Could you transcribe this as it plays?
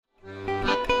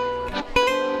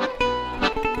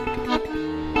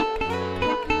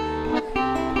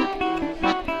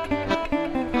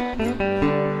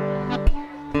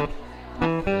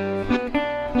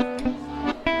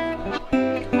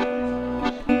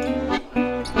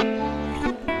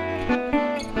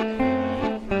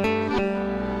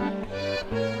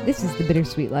This is The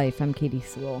Bittersweet Life. I'm Katie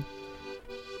Sewell.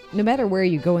 No matter where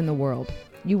you go in the world,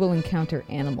 you will encounter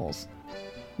animals,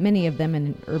 many of them in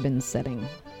an urban setting.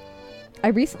 I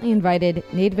recently invited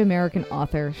Native American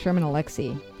author Sherman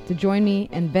Alexie to join me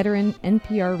and veteran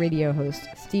NPR radio host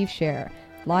Steve Scher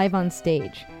live on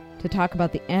stage to talk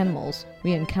about the animals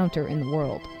we encounter in the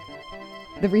world.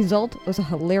 The result was a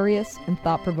hilarious and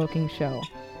thought-provoking show,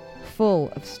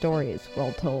 full of stories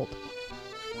well told.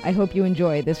 I hope you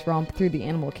enjoy this romp through the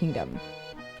animal kingdom.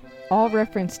 All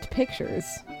referenced pictures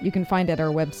you can find at our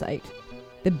website,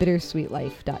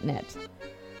 thebittersweetlife.net.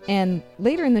 And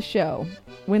later in the show,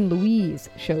 when Louise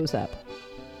shows up,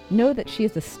 know that she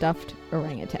is a stuffed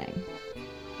orangutan.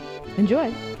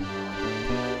 Enjoy!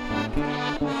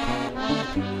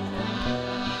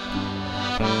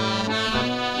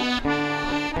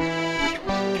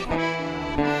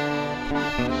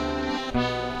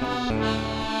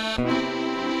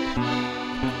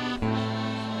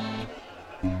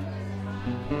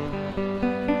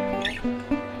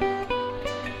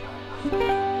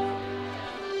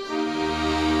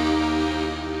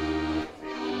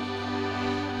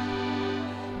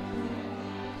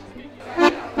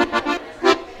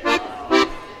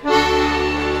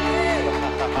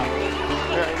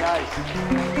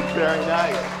 Very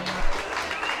nice.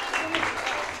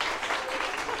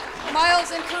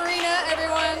 Miles and Karina,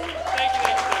 everyone. Thank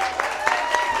you.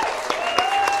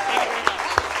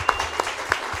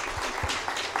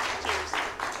 Cheers.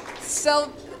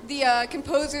 So the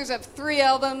composers of 3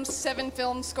 albums, 7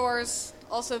 film scores,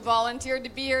 also volunteered to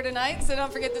be here tonight, so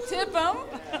don't forget to tip them.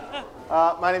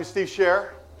 My name is Steve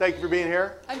Scher. Thank you for being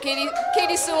here. I'm Katie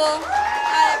Sewell.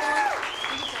 Hi,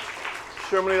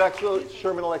 everyone.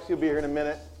 Sherman Alexie will be here in a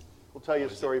minute. We'll tell you a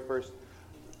story first.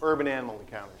 Urban animal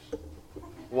encounters.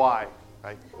 Why?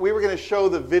 Right? We were going to show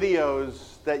the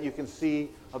videos that you can see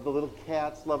of the little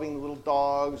cats loving the little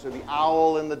dogs, or the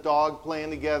owl and the dog playing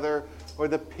together, or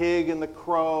the pig and the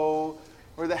crow,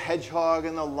 or the hedgehog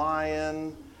and the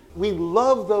lion. We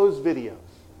love those videos.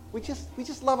 We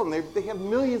just love them. They have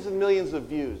millions and millions of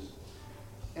views.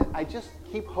 And I just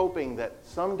keep hoping that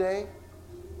someday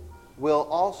we'll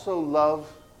also love,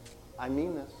 I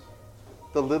mean this,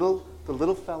 the little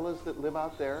fellas that live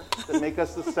out there that make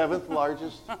us the 7th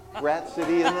largest rat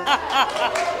city in the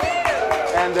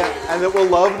and that will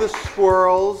love the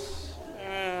squirrels,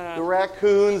 the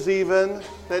raccoons even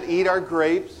that eat our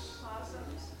grapes,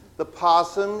 the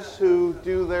possums who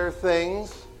do their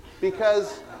things,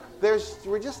 because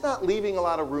we're just not leaving a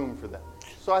lot of room for them.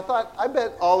 So I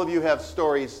bet all of you have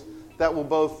stories that will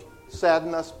both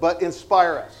sadden us but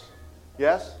inspire us.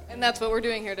 Yes? And that's what we're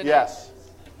doing here today. Yes.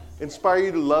 Inspire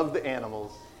you to love the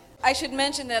animals. I should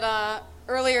mention that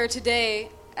earlier today,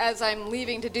 as I'm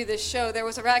leaving to do this show, there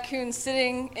was a raccoon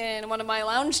sitting in one of my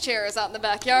lounge chairs out in the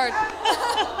backyard.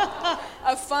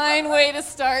 A fine way to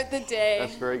start the day.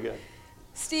 That's very good.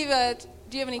 Steve, do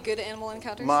you have any good animal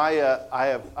encounters? I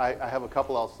have a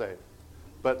couple I'll save.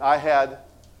 But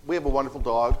we have a wonderful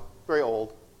dog, very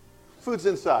old. Food's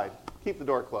inside. Keep the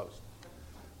door closed.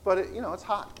 But it's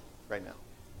hot right now.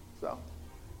 So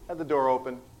had the door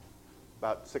open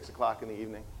about 6 o'clock in the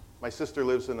evening. My sister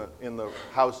lives in the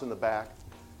house in the back,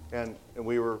 and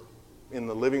we were in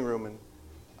the living room, and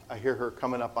I hear her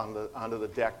coming up onto the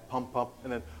deck, pump,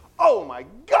 and then, oh my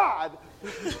God!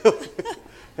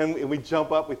 and we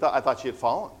jump up. I thought she had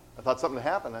fallen. I thought something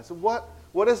had happened. I said, what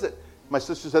is it? My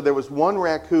sister said there was one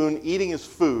raccoon eating his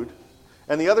food,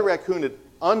 and the other raccoon had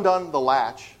undone the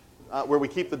latch where we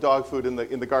keep the dog food in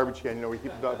the garbage can. We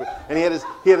keep the dog food, and he had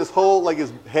his whole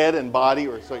his head and body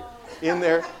in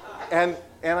there, and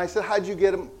I said, how'd you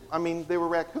get him? I mean, they were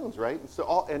raccoons, right?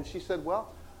 And she said,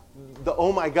 well, the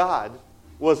oh my God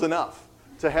was enough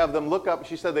to have them look up.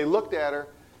 She said they looked at her.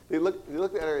 They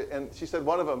looked at her, and she said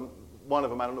one of them, I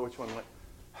don't know which one, went.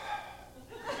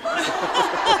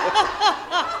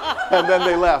 And then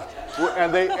they left.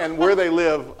 And where they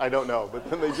live, I don't know. But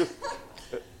then they just,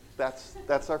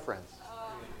 that's our friends.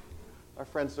 Our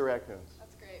friends, the raccoons.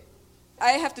 That's great.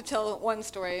 I have to tell one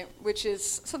story, which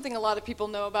is something a lot of people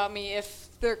know about me if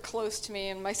they're close to me.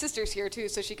 And my sister's here, too,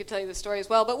 so she could tell you the story as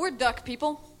well. But we're duck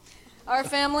people, our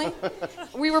family.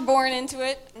 We were born into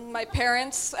it. My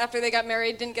parents, after they got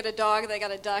married, didn't get a dog. They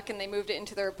got a duck, and they moved it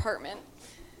into their apartment.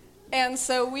 And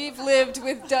so we've lived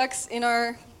with ducks in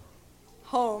our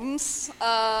homes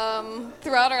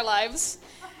throughout our lives.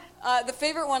 The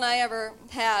favorite one I ever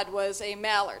had was a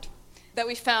mallard that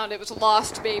we found. It was a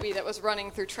lost baby that was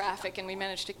running through traffic, and we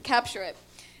managed to capture it.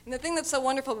 And the thing that's so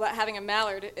wonderful about having a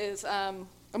mallard is,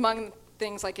 among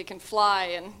things like it can fly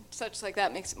and such like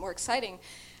that makes it more exciting,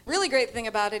 Really great thing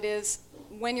about it is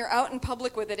when you're out in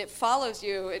public with it, it follows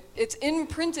you. It's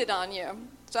imprinted on you.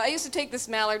 So I used to take this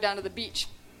mallard down to the beach.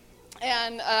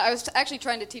 And I was actually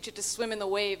trying to teach it to swim in the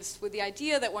waves with the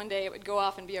idea that one day it would go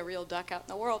off and be a real duck out in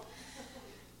the world.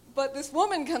 But this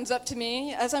woman comes up to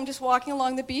me as I'm just walking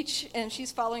along the beach, and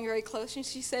she's following very close, and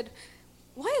she said,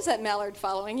 "Why is that mallard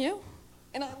following you?"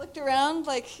 And I looked around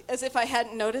like as if I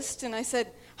hadn't noticed, and I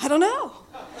said, "I don't know."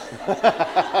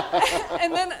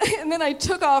 and then I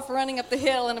took off running up the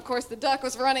hill, and of course the duck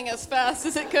was running as fast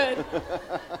as it could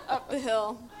up the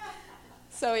hill.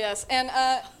 So yes, and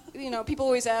people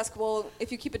always ask, well,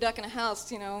 if you keep a duck in a house,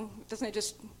 doesn't it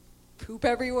just poop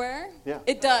everywhere? Yeah.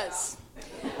 It does.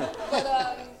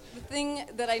 But the thing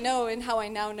that I know, and how I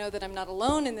now know that I'm not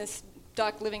alone in this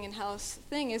duck living in house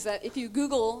thing, is that if you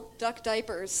Google duck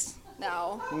diapers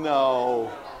now,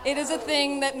 No. it is a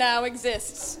thing that now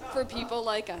exists for people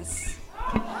like us.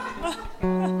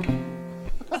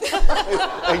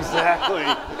 Exactly.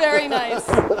 Very nice.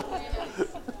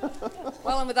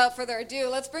 Well, and without further ado,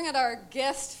 let's bring out our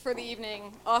guest for the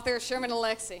evening, author Sherman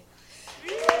Alexie.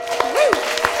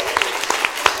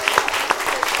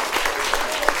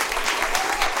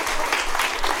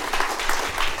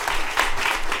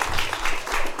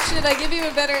 Should I give you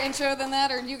a better intro than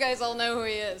that, or do you guys all know who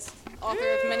he is? Author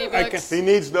of many books. He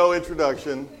needs no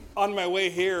introduction. On my way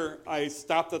here, I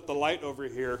stopped at the light over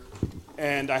here,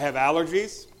 and I have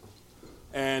allergies,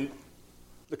 and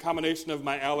the combination of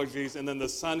my allergies, and then the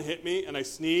sun hit me, and I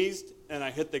sneezed, and I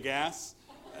hit the gas,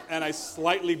 and I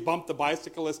slightly bumped the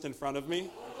bicyclist in front of me,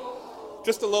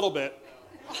 just a little bit,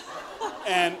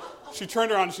 and she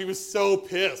turned around, and she was so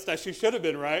pissed, as she should have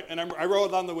been, right? And I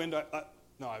rolled down the window.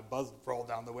 I rolled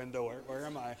down the window. Where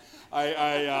am I?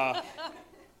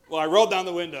 I rolled down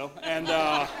the window, and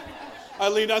I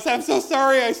leaned out and said, "I'm so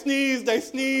sorry, I sneezed.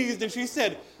 And she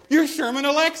said, "You're Sherman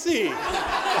Alexie."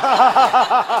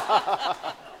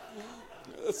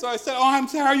 So I said, "Oh, I'm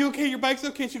sorry, are you okay? Your bike's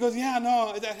okay?" She goes, "Yeah,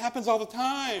 no, that happens all the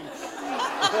time."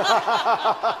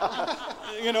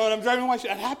 And I'm driving away.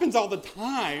 That happens all the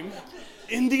time.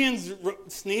 Indians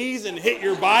sneeze and hit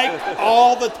your bike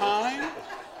all the time.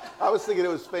 I was thinking it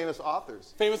was famous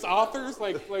authors. Famous authors?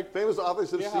 Like Famous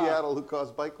authors of Seattle who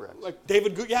caused bike wrecks. Like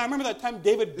David I remember that time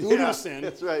David Guterson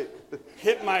that's right.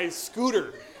 hit my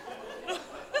scooter.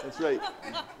 That's right.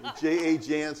 J.A.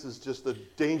 Jance is just a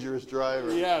dangerous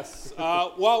driver. Yes.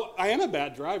 Well, I am a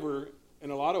bad driver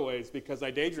in a lot of ways because I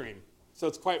daydream. So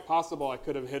it's quite possible I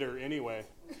could have hit her anyway.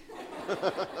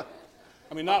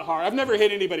 I mean, not hard. I've never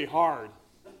hit anybody hard.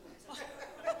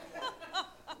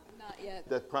 Not yet.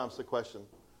 That prompts the question.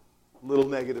 A little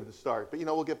negative to start, but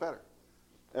we'll get better.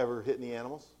 Ever hit any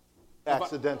animals?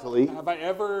 Accidentally? Have I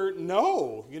ever?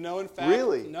 No. In fact,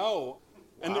 really? No.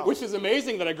 And Wow. which is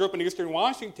amazing that I grew up in Eastern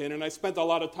Washington, and I spent a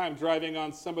lot of time driving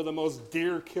on some of the most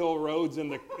deer kill roads in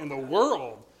the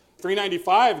world.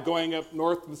 395 going up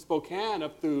north of Spokane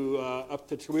up to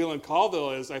Chewelah and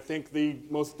Colville is, I think, the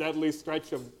most deadly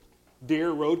stretch of deer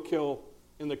roadkill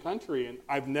in the country, and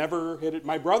I've never hit it.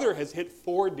 My brother has hit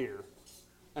 4 deer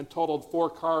and totaled 4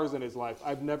 cars in his life.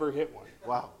 I've never hit one.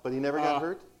 Wow, but he never got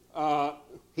hurt?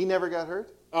 He never got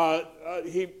hurt?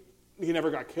 He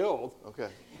never got killed. Okay.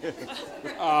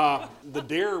 The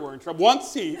deer were in trouble.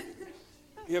 Once a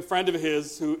friend of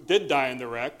his who did die in the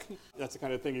wreck. That's the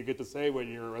kind of thing you get to say when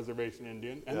you're a reservation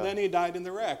Indian. And then he died in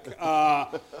the wreck.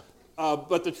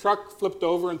 But the truck flipped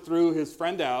over and threw his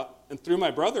friend out and threw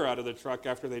my brother out of the truck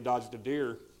after they dodged a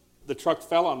deer. The truck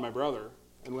fell on my brother.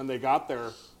 And when they got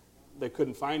there, they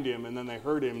couldn't find him. And then they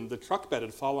heard him. The truck bed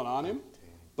had fallen on him,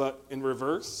 but in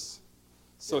reverse.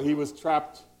 So he was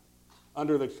trapped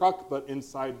under the truck, but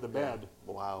inside the bed.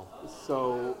 Wow.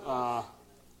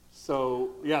 So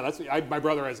yeah, my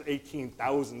brother has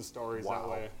 18,000 stories that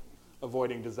way,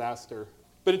 avoiding disaster.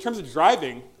 But in terms of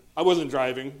driving, I wasn't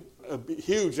driving. A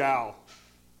huge owl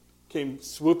came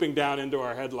swooping down into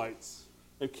our headlights.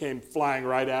 It came flying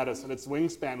right at us, and its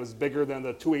wingspan was bigger than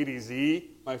the 280Z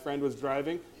my friend was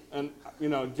driving. And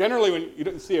generally when you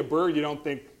don't see a bird, you don't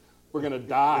think we're going to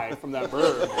die from that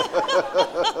bird.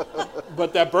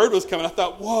 But that bird was coming. I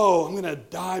thought, whoa, I'm going to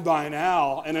die by an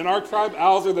owl. And in our tribe,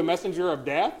 owls are the messenger of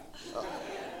death.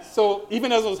 So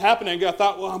even as it was happening, I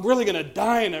thought, well, I'm really going to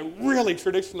die in a really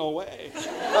traditional way.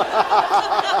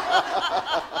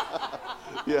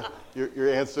 Yeah, your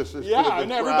ancestors. Yeah,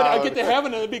 and everybody, I'd get to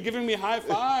heaven and they'd be giving me high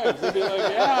fives. They'd be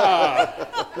like, yeah.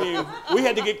 I mean, we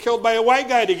had to get killed by a white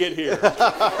guy to get here.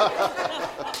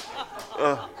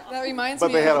 That reminds but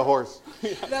me. They had a horse.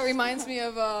 That reminds me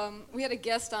of we had a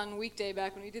guest on Weekday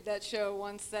back when we did that show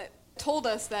once that told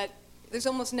us that there's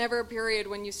almost never a period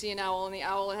when you see an owl and the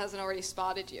owl hasn't already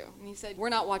spotted you. And he said, we're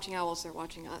not watching owls, they're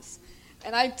watching us.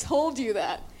 And I told you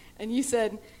that, and you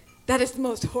said, that is the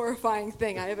most horrifying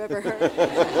thing I have ever heard.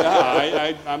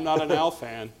 Yeah, I'm not an owl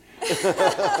fan.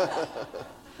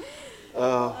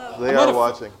 They are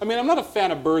watching. I mean, I'm not a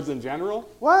fan of birds in general.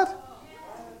 What?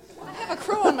 I have a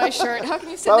crow on my shirt. How can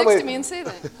you sit By the next way- to me and say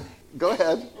that? Go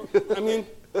ahead. I mean,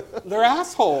 they're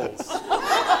assholes.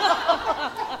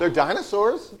 They're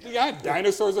dinosaurs? Yeah,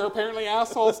 dinosaurs are apparently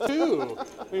assholes too.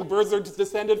 I mean, birds are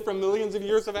descended from millions of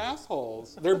years of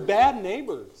assholes. They're bad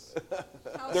neighbors.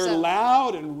 They're so?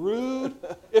 loud and rude.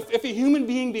 If a human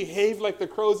being behaved like the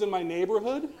crows in my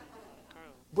neighborhood,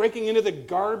 breaking into the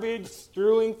garbage,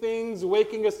 strewing things,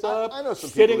 waking us up, I know some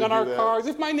people shitting who on do our that. cars.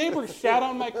 If my neighbor shat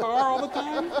on my car all the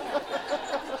time,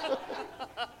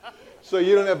 So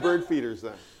you don't have bird feeders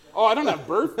then? oh, I don't have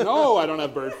bird. No, I don't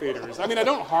have bird feeders. I mean, I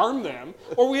don't harm them.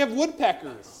 Or we have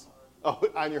woodpeckers. Oh,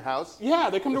 on your house? Yeah,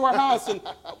 they come to our house, and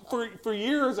for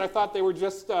years I thought they were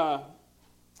just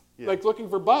like looking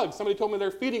for bugs. Somebody told me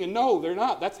they're feeding, and no, they're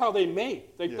not. That's how they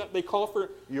mate. They call for.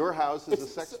 Your house is a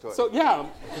sex toy. So yeah.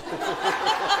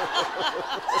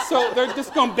 So they're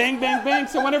just going bang, bang, bang.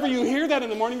 So whenever you hear that in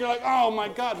the morning, you're like, oh my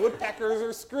God, woodpeckers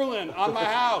are screwing on my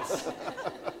house.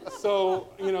 So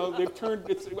they've turned.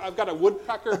 I've got a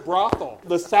woodpecker brothel.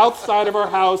 The south side of our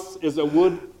house is a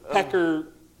woodpecker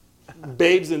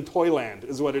babes in Toyland,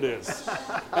 is what it is.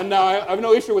 And now I have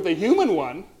no issue with a human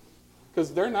one,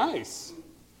 because they're nice.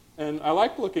 And I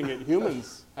like looking at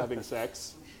humans having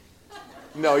sex.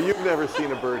 No, you've never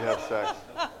seen a bird have sex.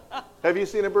 Have you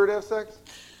seen a bird have sex?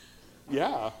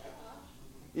 Yeah.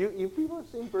 You people have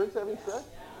seen birds having sex?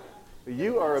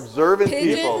 You are observant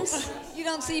people. Pigeons? You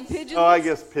don't see pigeons? Oh, I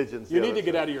guess pigeons. You need to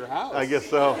get out of your house. I guess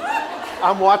so.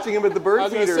 I'm watching them at the I bird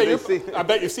was going to feeder. say, I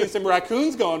bet you've seen some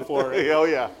raccoons going for it. Oh,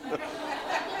 yeah.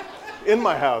 In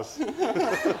my house.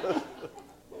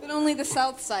 But only the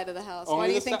south side of the house. Why Only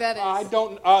do you the think sa- that is? I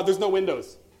don't. There's no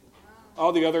windows.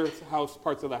 All the other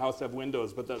parts of the house have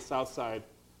windows, but the south side,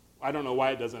 I don't know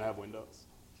why it doesn't have windows.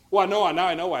 Well, no, now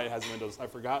I know why it has windows.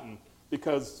 I've forgotten.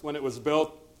 Because when it was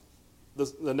built,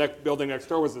 the building next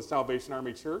door was the Salvation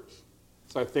Army Church.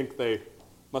 So I think they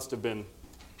must have been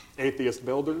atheist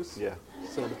builders. Yeah.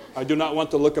 So I do not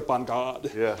want to look upon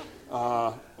God. Yeah.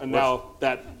 And now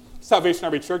that Salvation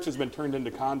Army Church has been turned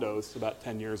into condos about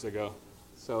 10 years ago.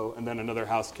 So, and then another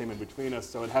house came in between us.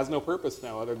 So it has no purpose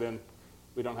now other than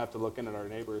we don't have to look in at our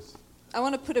neighbors. I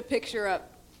want to put a picture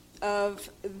up of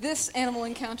this animal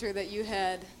encounter that you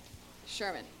had,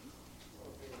 Sherman.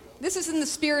 This is in the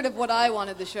spirit of what I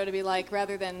wanted the show to be like,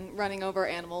 rather than running over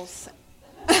animals.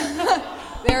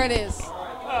 There it is.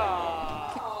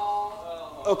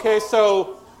 Okay,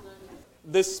 so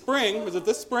this spring, was it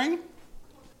this spring?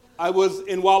 I was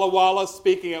in Walla Walla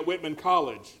speaking at Whitman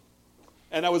College.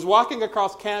 And I was walking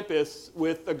across campus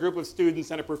with a group of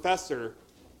students and a professor,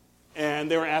 and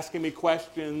they were asking me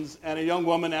questions, and a young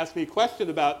woman asked me a question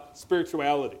about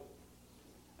spirituality.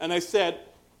 And I said,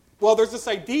 well, there's this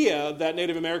idea that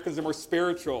Native Americans are more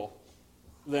spiritual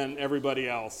than everybody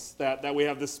else, that we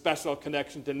have this special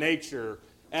connection to nature,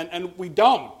 and we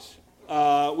don't.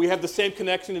 We have the same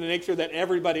connection to nature that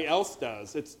everybody else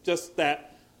does. It's just that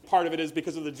part of it is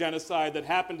because of the genocide that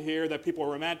happened here, that people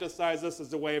romanticize us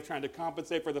as a way of trying to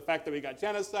compensate for the fact that we got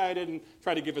genocided and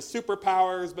try to give us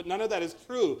superpowers, but none of that is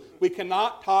true. We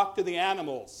cannot talk to the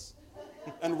animals.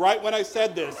 And right when I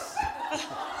said this,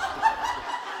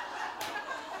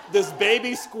 this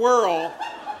baby squirrel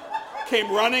came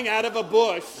running out of a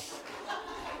bush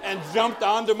and jumped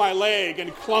onto my leg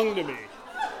and clung to me.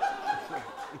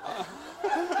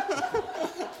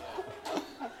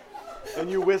 And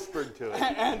you whispered to it.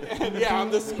 And yeah, I'm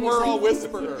the squirrel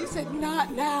whisperer. You said,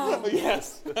 not now.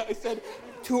 Yes. I said,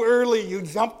 too early, you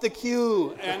jumped the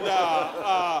queue. And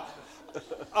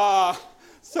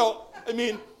so, I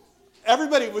mean,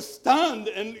 everybody was stunned.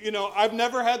 And, I've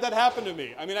never had that happen to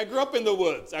me. I mean, I grew up in the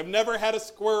woods. I've never had a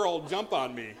squirrel jump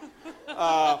on me.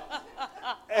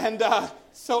 And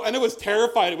it was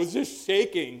terrified. It was just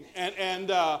shaking.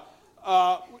 And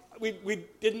we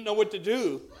didn't know what to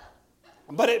do.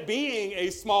 But it being a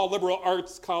small liberal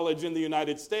arts college in the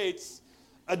United States,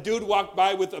 a dude walked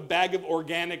by with a bag of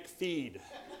organic feed.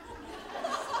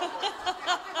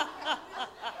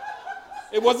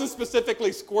 It wasn't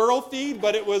specifically squirrel feed,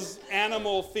 but it was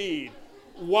animal feed.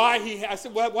 I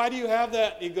said, why do you have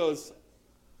that? He goes,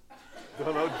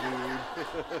 Don't know,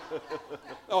 dude.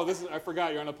 oh, I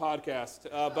forgot you're on a podcast.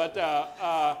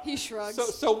 He shrugs.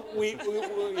 So we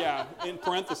yeah, in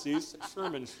parentheses,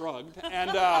 Sherman shrugged.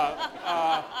 And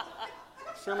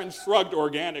Sherman shrugged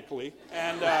organically,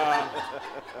 and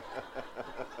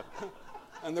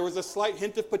and there was a slight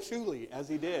hint of patchouli as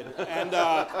he did. And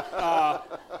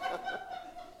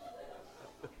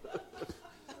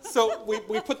so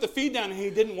we put the feed down, and he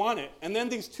didn't want it. And then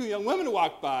these two young women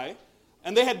walked by,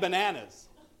 and they had bananas.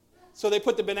 So they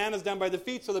put the bananas down by the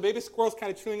feet, so the baby squirrel's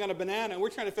kind of chewing on a banana, and we're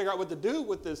trying to figure out what to do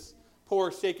with this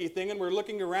poor shaky thing, and we're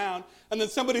looking around, and then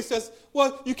somebody says,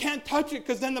 well, you can't touch it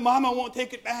because then the mama won't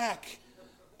take it back.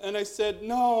 And I said,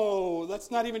 no, that's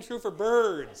not even true for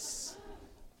birds.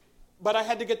 But I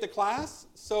had to get to class,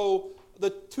 so the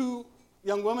two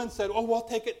young women said, oh, we'll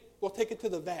take it to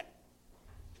the vet.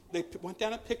 They went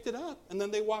down and picked it up, and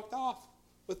then they walked off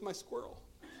with my squirrel.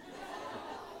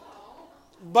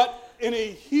 But in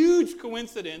a huge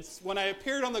coincidence, when I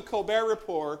appeared on the Colbert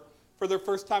Report for the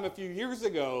first time a few years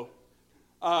ago,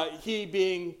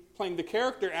 he, playing the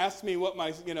character, asked me what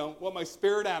my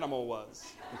spirit animal was.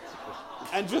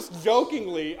 And just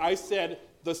jokingly, I said,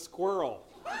 the squirrel.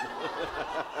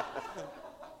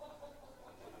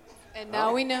 And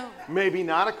now we know. Maybe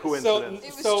not a coincidence.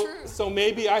 It was true. So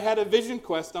maybe I had a vision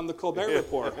quest on the Colbert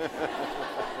Report,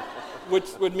 which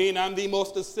would mean I'm the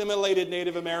most assimilated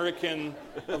Native American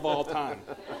of all time.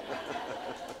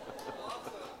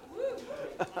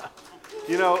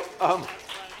 You know,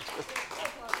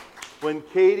 when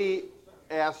Katie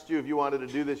asked you if you wanted to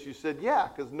do this, you said, yeah,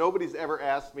 because nobody's ever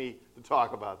asked me to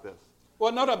talk about this.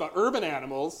 Well, not about urban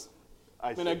animals.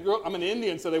 I mean, see. I'm an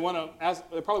Indian, so they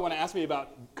probably want to ask me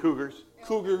about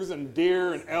Cougars and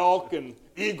deer and elk and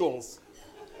eagles.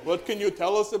 What can you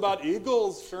tell us about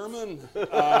eagles, Sherman?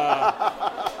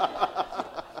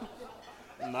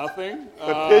 Nothing.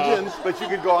 But pigeons, but you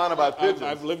could go on about pigeons.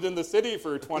 I've lived in the city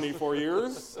for 24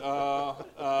 years,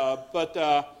 but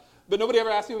nobody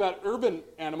ever asked me about urban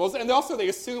animals. And also they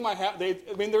assume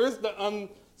there is the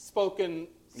unspoken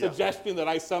suggestion that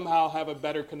I somehow have a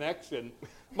better connection.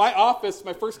 My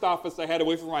first office I had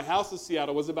away from my house in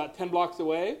Seattle was about 10 blocks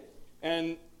away,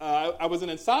 and I was an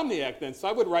insomniac then, so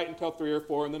I would write until 3 or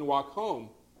 4 and then walk home.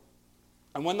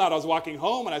 And one night I was walking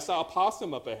home, and I saw a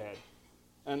possum up ahead.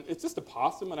 And it's just a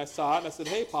possum, and I saw it, and I said,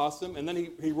 hey, possum. And then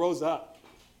he rose up,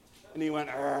 and he went,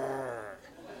 arr.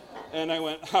 And I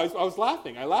was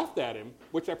laughing. I laughed at him,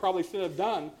 which I probably shouldn't have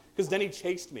done, because then he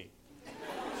chased me.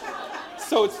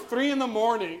 So it's 3 in the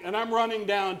morning, and I'm running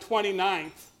down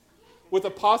 29th with a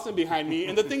possum behind me.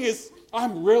 And the thing is,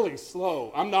 I'm really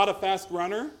slow. I'm not a fast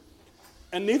runner,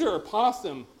 and neither are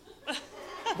possum.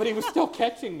 But he was still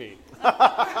catching me.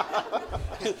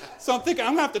 So I'm thinking,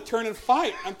 I'm going to have to turn and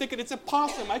fight. I'm thinking, it's a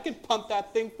possum. I can punt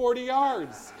that thing 40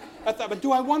 yards. I thought, but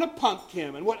do I want to punt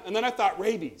him? And then I thought,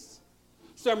 rabies.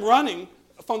 So I'm running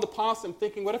from the possum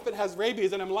thinking, what if it has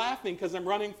rabies? And I'm laughing because I'm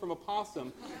running from a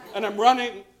possum. And I'm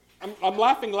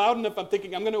laughing loud enough, I'm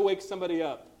thinking, I'm going to wake somebody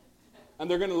up. And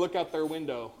they're going to look out their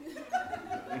window.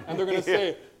 And they're going to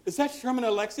say, is that Sherman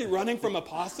Alexie running from a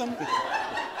possum?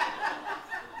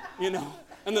 You know.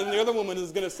 And then the other woman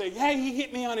is going to say, hey, he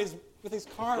hit me with his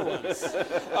car once.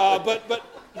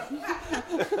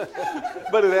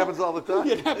 But it happens all the time.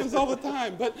 It happens all the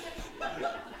time. But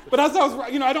as I was,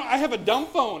 I have a dumb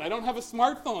phone. I don't have a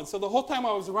smartphone. So the whole time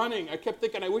I was running, I kept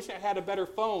thinking, I wish I had a better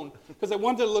phone, because I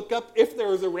wanted to look up if there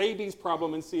was a rabies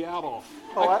problem in Seattle.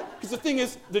 Because the thing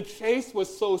is, the chase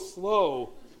was so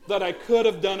slow that I could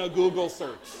have done a Google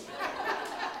search.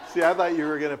 See, I thought you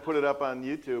were going to put it up on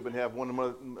YouTube and have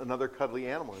another cuddly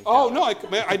animal. Oh, no, I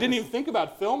didn't even think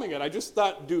about filming it. I just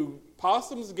thought, do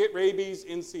possums get rabies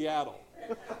in Seattle?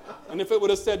 And if it would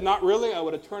have said not really, I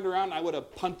would have turned around and I would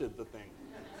have punted the thing.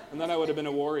 And then I would have been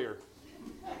a warrior.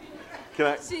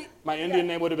 My Indian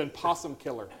name would have been Possum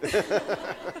Killer.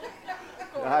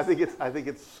 I think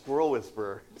it's Squirrel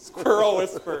Whisperer. Squirrel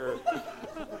Whisperer.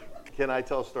 Can I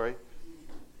tell a story?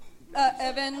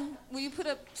 Evan, will you put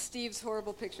up Steve's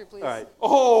horrible picture, please? All right.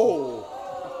 Oh!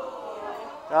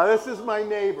 Now, this is my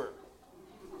neighbor.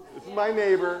 This is my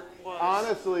neighbor.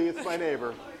 Honestly, it's my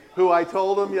neighbor, who I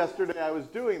told him yesterday I was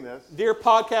doing this. Dear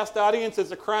podcast audience,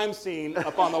 it's a crime scene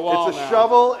up on the wall It's a now.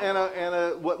 shovel and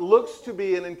a what looks to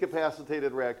be an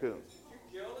incapacitated raccoon.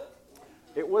 You killed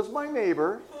it? It was my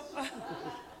neighbor.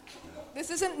 This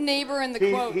isn't neighbor in the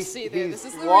quotes either. This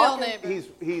is the walking, real neighbor.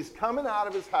 He's coming out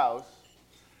of his house.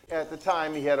 At the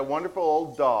time, he had a wonderful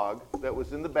old dog that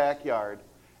was in the backyard,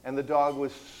 and the dog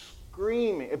was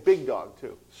screaming, a big dog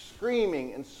too,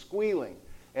 screaming and squealing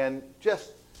and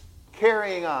just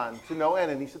carrying on to no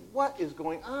end. And he said, what is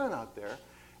going on out there?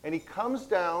 And he comes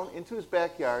down into his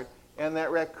backyard, and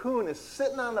that raccoon is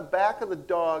sitting on the back of the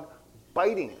dog,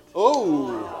 biting it.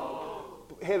 Oh!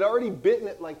 Had already bitten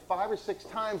it like 5 or 6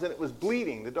 times, and it was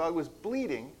bleeding. The dog was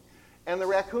bleeding, and the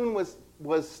raccoon was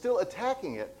was still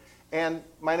attacking it. And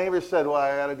my neighbor said, well,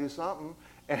 I got to do something.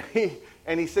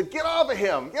 And he said, get off of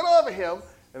him, get off of him.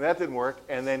 And that didn't work.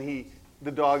 And then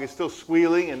the dog is still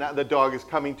squealing, and now the dog is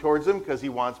coming towards him because he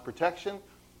wants protection.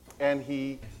 And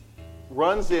he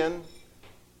runs in,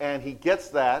 and he gets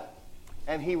that.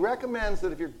 And he recommends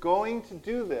that if you're going to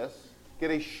do this,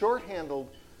 get a short-handled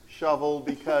shovel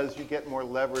because you get more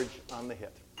leverage on the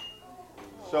hit.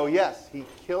 So yes, he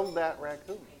killed that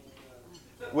raccoon,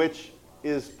 which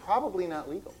is probably not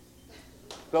legal.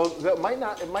 Though it might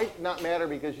not matter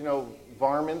because,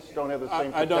 varmints don't have the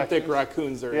same protections. I don't think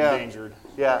raccoons are endangered.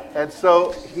 Yeah, and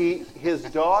so his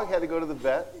dog had to go to the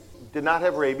vet, did not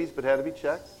have rabies, but had to be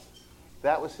checked.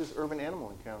 That was his urban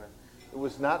animal encounter. It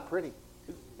was not pretty.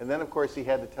 And then, of course, he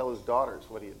had to tell his daughters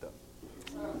what he had done.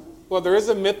 Well, there is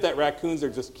a myth that raccoons are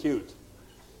just cute.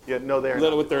 Yeah, no, they're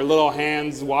not. With their little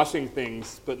hands washing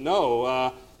things. But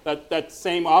no, that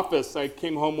same office, I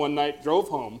came home one night, drove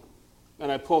home,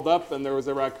 and I pulled up, and there was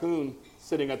a raccoon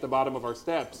sitting at the bottom of our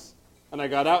steps. And I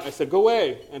got out, and I said, go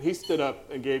away. And he stood up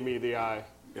and gave me the eye.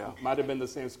 Yeah. Might have been the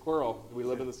same squirrel. We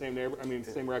live in the same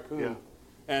same raccoon. Yeah.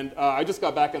 And I just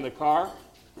got back in the car,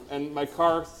 and my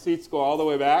car seats go all the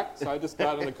way back. So I just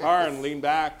got in the car and leaned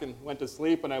back and went to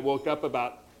sleep, and I woke up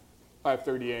about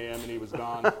 5:30 a.m. and he was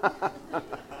gone.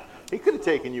 He could have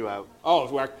taken you out. Oh,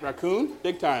 raccoon?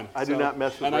 Big time. I do not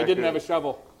mess with And raccoons. I didn't have a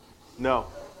shovel. No.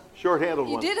 Short-handled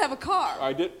You one. did have a car.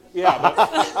 I did, yeah, but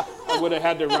I would have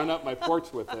had to run up my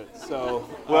porch with it. So,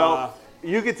 Well,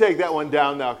 you could take that one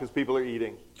down now because people are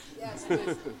eating. Yes,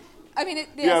 please. I mean,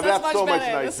 Yeah, that's much so much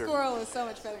better. The nicer. squirrel is so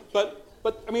much better.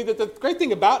 But I mean, the great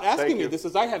thing about asking Thank me you. this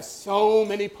is I have so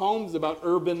many poems about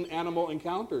urban animal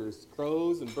encounters,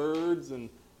 crows and birds and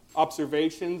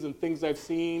observations and things I've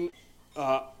seen.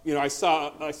 I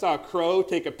saw a crow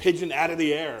take a pigeon out of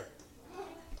the air,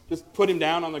 just put him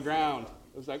down on the ground.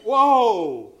 It was like,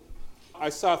 whoa! I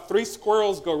saw 3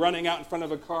 squirrels go running out in front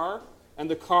of a car, and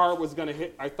the car was going to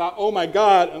hit. I thought, oh my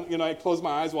God! And, I closed my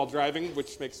eyes while driving,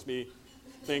 which makes me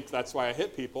think that's why I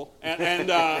hit people.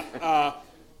 And I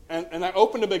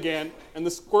opened them again, and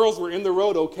the squirrels were in the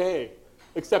road okay,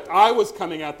 except I was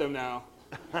coming at them now,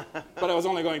 but I was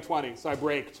only going 20, so I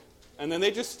braked. And then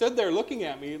they just stood there looking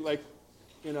at me like,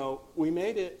 we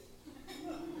made it.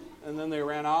 And then they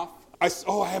ran off. I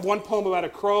have one poem about a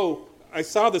crow. I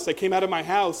saw this. I came out of my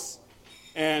house,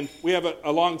 and we have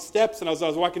a long steps, and as I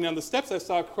was walking down the steps, I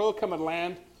saw a crow come and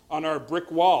land on our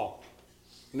brick wall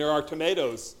near our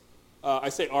tomatoes. I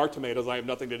say our tomatoes. I have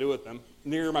nothing to do with them.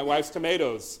 Near my wife's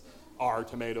tomatoes, our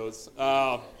tomatoes.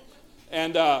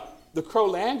 And the crow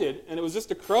landed, and it was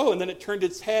just a crow, and then it turned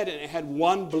its head, and it had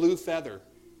one blue feather.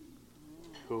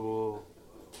 Cool.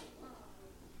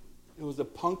 It was a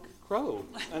punk crow.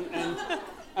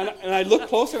 And I looked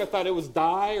closer, and I thought it was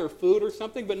dye or food or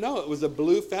something, but no, it was a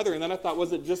blue feather. And then I thought,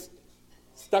 was it just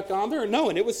stuck on there? No,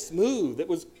 and it was smooth. It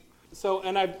was so.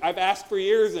 And I've asked for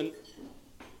years, and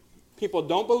people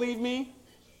don't believe me.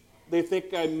 They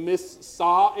think I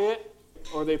missaw it,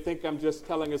 or they think I'm just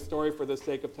telling a story for the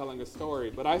sake of telling a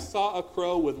story. But I saw a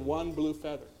crow with one blue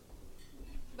feather.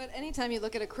 But anytime you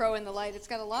look at a crow in the light, it's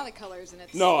got a lot of colors in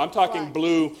it. No, I'm talking black.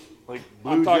 blue. Like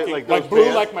blue, I'm talking like blue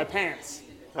pants? like my pants.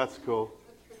 That's cool.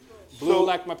 Blue So-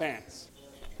 like my pants.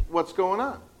 What's going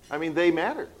on? I mean, they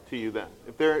matter to you then.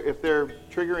 If they're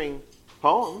triggering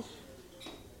poems,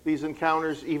 these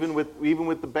encounters, even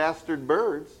with the bastard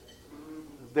birds,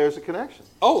 there's a connection.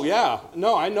 Oh, yeah.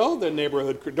 No, I know the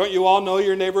neighborhood. Don't you all know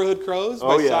your neighborhood crows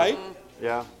by sight?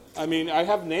 Yeah. I mean, I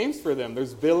have names for them.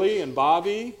 There's Billy and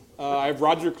Bobby. I have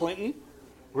Roger Clinton.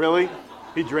 Really?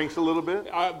 He drinks a little bit?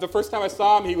 The first time I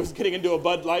saw him, he was getting into a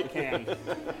Bud Light can.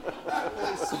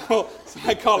 so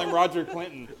I call him Roger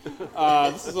Clinton.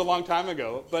 This is a long time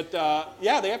ago. But,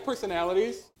 yeah, they have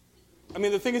personalities. I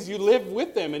mean, the thing is, you live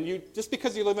with them, and just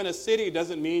because you live in a city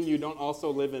doesn't mean you don't also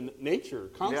live in nature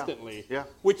constantly. Yeah.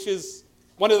 Which is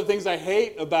one of the things I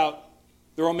hate about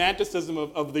the romanticism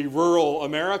of the rural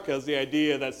Americas, the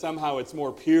idea that somehow it's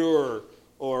more pure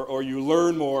or you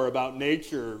learn more about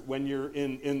nature when you're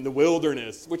in the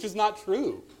wilderness, which is not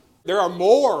true. There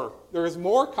is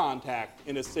more contact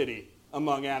in a city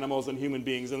among animals and human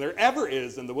beings than there ever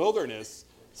is in the wilderness.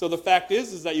 So the fact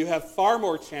is that you have far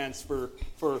more chance for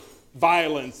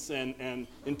violence and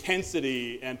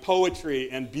intensity and poetry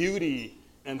and beauty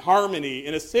and harmony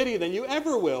in a city than you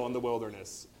ever will in the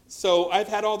wilderness. So I've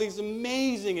had all these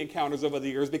amazing encounters over the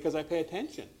years because I pay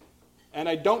attention. And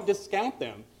I don't discount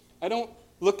them. I don't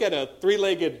look at a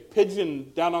 3-legged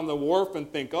pigeon down on the wharf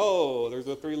and think, oh, there's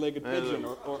a 3-legged pigeon.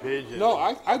 Pigeon. No,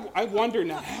 I wonder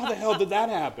now, how the hell did that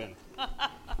happen?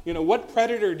 What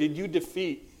predator did you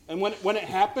defeat? And when it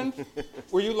happened,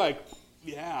 were you like,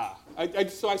 Yeah.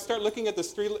 So I start looking at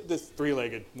this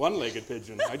one-legged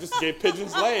pigeon. I just gave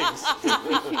pigeons legs.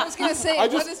 I was going to say,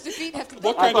 what does defeat have to do?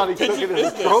 What I kind thought of he took pigeon it is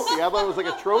as a this? trophy. I thought it was like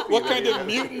a trophy. What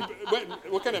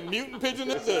kind of mutant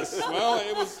pigeon is this? Well,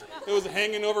 it was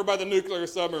hanging over by the nuclear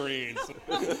submarines.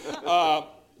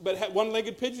 But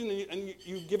one-legged pigeon, and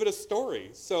you give it a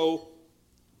story. So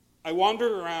I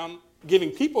wandered around giving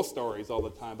people stories all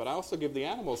the time, but I also give the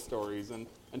animals stories and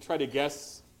try to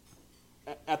guess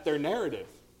at their narrative.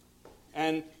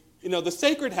 And, the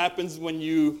sacred happens when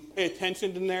you pay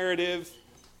attention to narrative,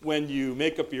 when you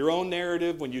make up your own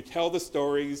narrative, when you tell the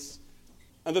stories.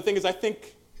 And the thing is, I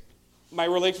think my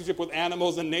relationship with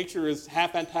animals and nature is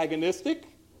half antagonistic,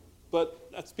 but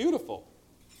that's beautiful.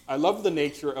 I love the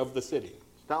nature of the city.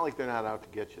 It's not like they're not out to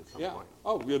get you at some point.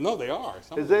 Oh, no, they are.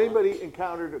 Has anybody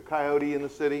encountered a coyote in the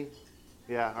city?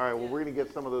 Yeah, all right, well, we're going to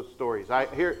get some of those stories.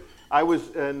 I was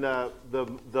in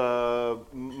the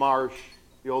marsh,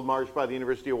 the old marsh by the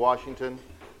University of Washington.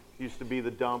 Used to be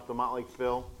the dump, the Motley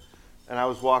Fill. And I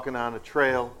was walking on a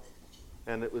trail,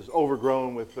 and it was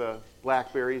overgrown with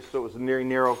blackberries, so it was a very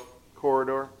narrow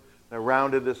corridor. And I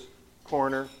rounded this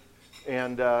corner,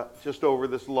 and just over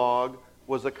this log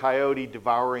was a coyote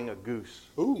devouring a goose.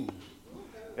 Ooh.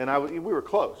 And we were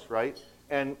close, right?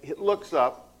 And it looks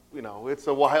up, it's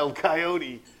a wild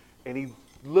coyote. And he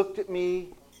looked at me,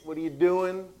 what are you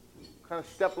doing? Kind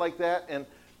of stepped like that. And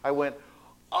I went,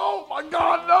 oh my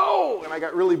God, no! And I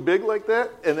got really big like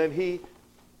that. And then he,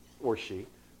 or she,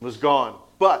 was gone.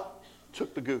 But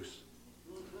took the goose.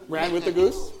 Ran with the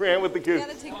goose? Ran with the goose. You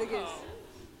gotta take the goose.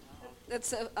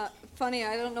 That's funny.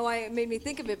 I don't know why it made me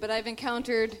think of it, but I've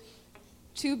encountered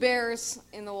 2 bears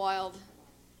in the wild.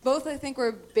 Both, I think,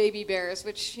 were baby bears,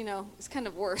 which, is kind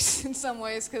of worse in some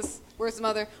ways, because where's the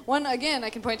mother? One, again, I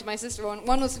can point to my sister.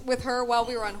 One was with her while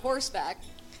we were on horseback.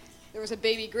 There was a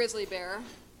baby grizzly bear.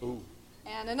 Ooh.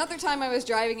 And another time I was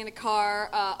driving in a car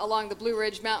along the Blue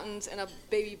Ridge Mountains, and a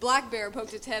baby black bear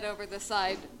poked its head over the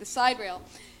side rail.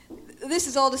 This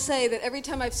is all to say that every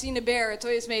time I've seen a bear, it's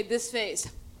always made this face.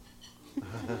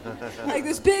 Like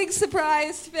this big,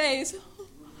 surprised face.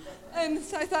 And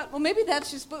so I thought, well, maybe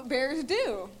that's just what bears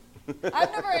do. I've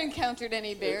never encountered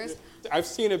any bears. I've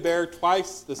seen a bear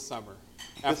twice this summer.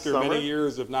 After summer? many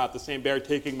years of not. The same bear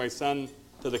taking my son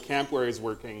to the camp where he's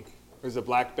working. There's a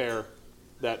black bear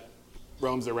that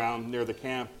roams around near the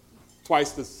camp.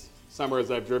 Twice this summer as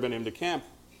I've driven him to camp.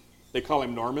 They call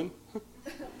him Norman.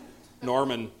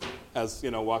 Norman has,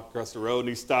 walked across the road, and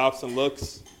he stops and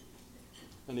looks,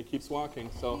 and he keeps walking.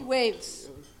 So He waves.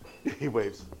 He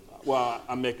waves. Well,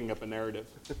 I'm making up a narrative.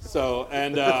 So,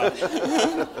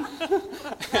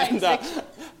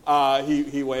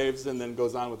 he waves and then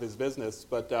goes on with his business.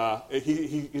 But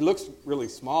he looks really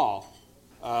small.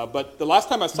 But the last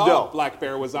time I saw a black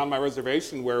bear was on my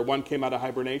reservation, where one came out of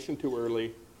hibernation too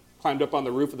early, climbed up on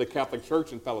the roof of the Catholic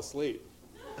Church and fell asleep.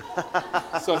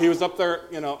 So he was up there,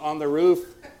 on the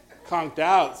roof, conked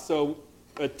out. So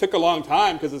it took a long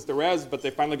time because it's the res, but they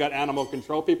finally got animal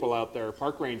control people out there,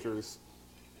 park rangers.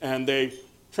 And they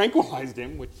tranquilized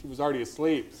him, which he was already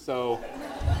asleep. So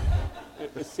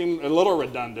it seemed a little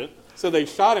redundant. So they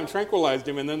shot him, tranquilized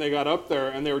him, and then they got up there,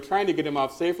 and they were trying to get him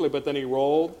off safely, but then he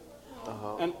rolled,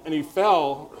 and he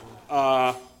fell.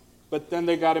 But then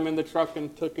they got him in the truck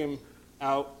and took him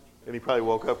out. And he probably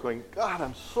woke up going, God,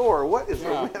 I'm sore. What is the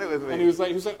matter with me? And he was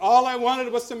like, all I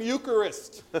wanted was some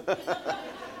Eucharist.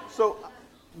 So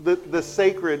the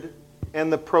sacred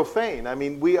and the profane. I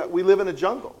mean, we live in a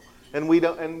jungle. And we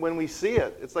don't. And when we see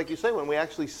it, it's like you say, when we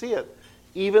actually see it,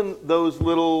 even those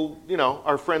little,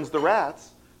 our friends the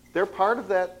rats, they're part of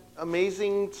that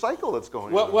amazing cycle that's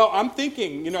going on. Well, I'm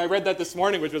thinking, I read that this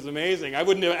morning, which was amazing. I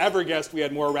wouldn't have ever guessed we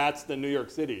had more rats than New York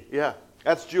City. Yeah,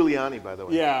 that's Giuliani, by the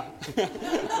way. Yeah.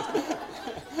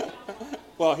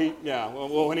 Well,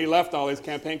 when he left, all his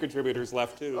campaign contributors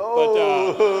left too.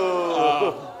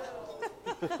 Oh.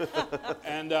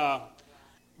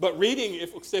 But reading,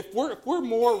 if we're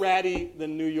more ratty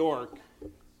than New York,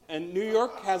 and New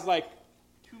York has like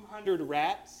 200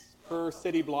 rats per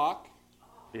city block.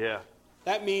 Yeah.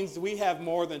 That means we have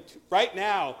more than right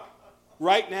now,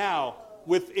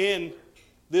 within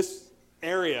this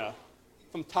area,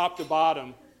 from top to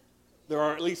bottom, there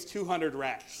are at least 200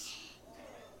 rats.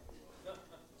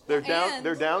 They're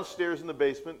downstairs in the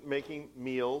basement making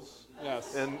meals.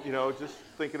 Yes. And just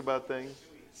thinking about things.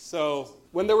 So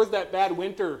when there was that bad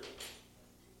winter,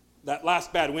 that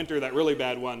last bad winter, that really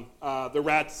bad one, the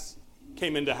rats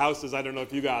came into houses. I don't know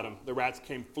if you got them. The rats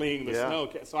came fleeing the snow.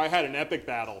 So I had an epic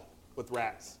battle with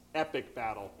rats.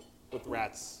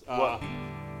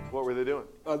 What were they doing?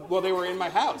 Well, they were in my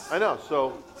house. I know.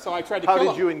 So I tried to kill them.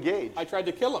 How did you engage? I tried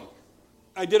to kill them.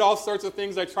 I did all sorts of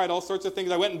things. I tried all sorts of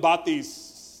things. I went and bought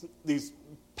these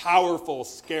powerful,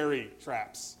 scary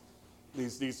traps.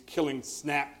 These killing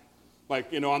snap.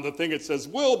 Like, on the thing it says,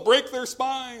 "We'll break their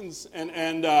spines."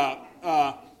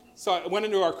 So I went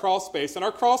into our crawl space, and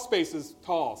our crawl space is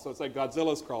tall, so it's like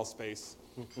Godzilla's crawl space.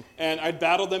 And I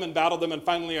battled them, and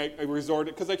finally I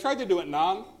resorted, because I tried to do it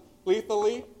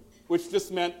non-lethally, which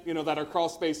just meant, that our crawl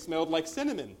space smelled like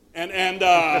cinnamon.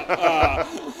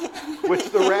 Which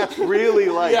the rats really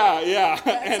like. Yeah.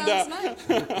 That sounds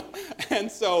nice. And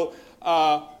so,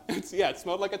 it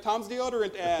smelled like a Tom's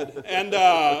deodorant ad, and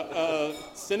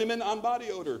cinnamon on body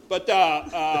odor. But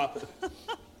I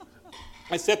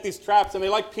set these traps, and they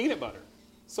like peanut butter.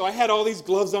 So I had all these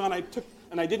gloves on. I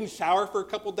didn't shower for a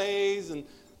couple days, and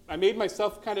I made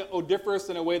myself kind of odoriferous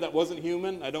in a way that wasn't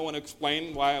human. I don't want to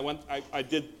explain why I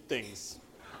did things.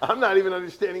 I'm not even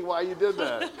understanding why you did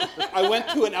that. I went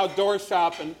to an outdoor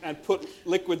shop and put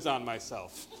liquids on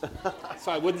myself,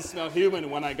 so I wouldn't smell human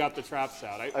when I got the traps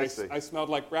out. I smelled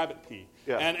like rabbit pee.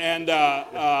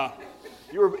 Yeah.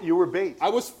 You were bait. I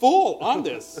was full on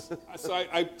this. So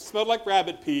I smelled like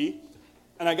rabbit pee,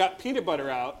 and I got peanut butter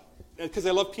out, because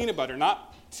they love peanut butter,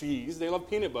 not cheese. They love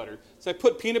peanut butter. So I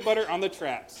put peanut butter on the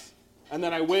traps, and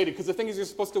then I waited, because the thing is, you're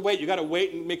supposed to wait. You got to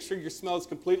wait and make sure your smell is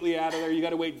completely out of there. You got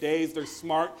to wait days. They're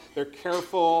smart. They're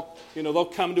careful. They'll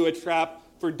come to a trap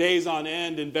for days on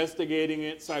end investigating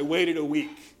it. So I waited a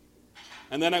week,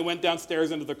 and then I went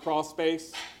downstairs into the crawl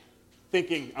space,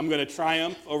 thinking I'm going to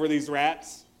triumph over these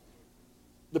rats.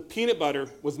 The peanut butter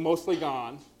was mostly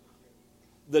gone.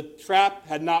 The trap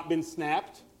had not been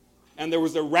snapped, and there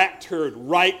was a rat turd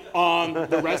right on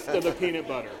the rest of the peanut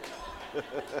butter.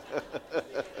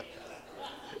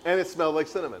 And it smelled like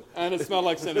cinnamon. And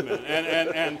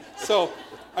so,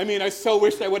 I so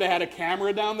wished I would have had a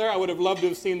camera down there. I would have loved to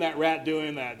have seen that rat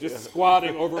doing that, just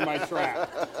squatting over my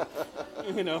trap.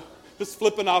 Just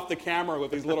flipping off the camera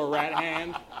with his little rat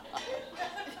hand.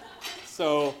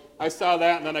 So I saw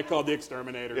that, and then I called the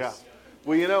exterminators. Yeah.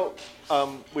 Well,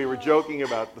 we were joking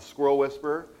about the squirrel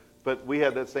whisperer, but we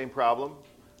had that same problem,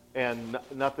 and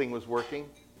nothing was working.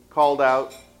 Called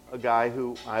out a guy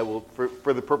who I will,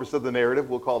 for the purpose of the narrative,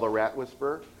 we'll call the rat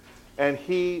whisperer. And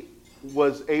he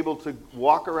was able to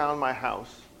walk around my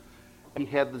house. He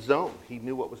had the zone. He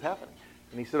knew what was happening.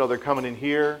 And he said, "Oh, they're coming in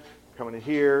here,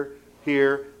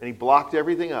 here. And he blocked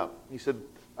everything up. He said,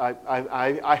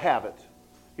 I have it.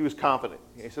 He was confident.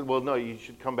 He said, "Well, no, you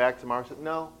should come back tomorrow." I said,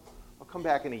 "No, I'll come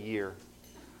back in a year."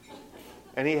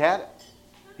 And he had it.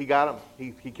 He got him.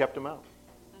 He kept him out.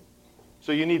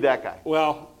 So you need that guy.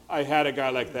 Well, I had a guy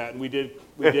like that, and we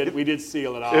did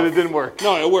seal it off. And it didn't work.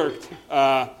 No, it worked.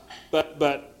 But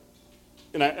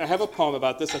I have a poem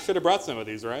about this. I should have brought some of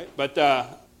these, right? But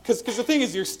because the thing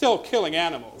is, you're still killing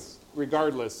animals,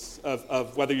 regardless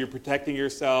of whether you're protecting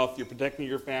yourself, you're protecting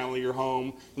your family, your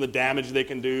home, from the damage they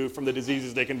can do, from the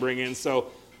diseases they can bring in.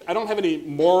 So I don't have any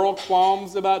moral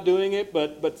qualms about doing it,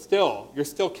 but still, you're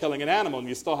still killing an animal, and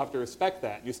you still have to respect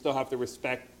that. You still have to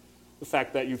respect the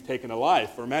fact that you've taken a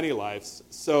life, or many lives.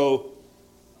 So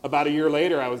about a year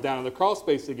later, I was down in the crawl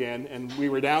space again, and we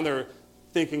were down there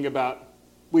thinking about,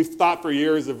 we've thought for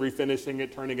years of refinishing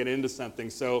it, turning it into something.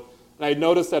 So I had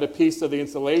noticed that a piece of the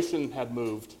insulation had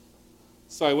moved.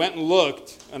 So I went and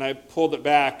looked, and I pulled it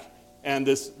back, and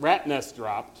this rat nest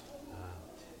dropped.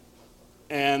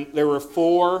 And there were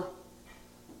 4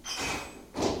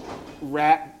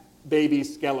 rat baby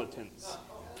skeletons.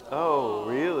 Oh,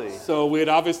 really? So we had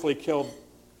obviously killed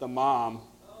the mom,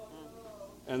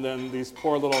 and then these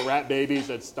poor little rat babies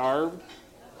had starved.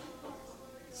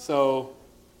 So,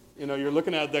 you're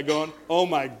looking at that going, "Oh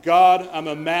my God, I'm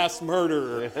a mass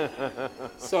murderer."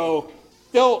 So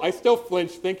I still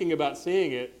flinched thinking about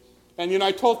seeing it. And,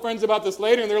 I told friends about this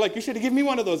later, and they're like, "You should have given me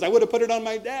one of those. I would have put it on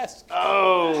my desk."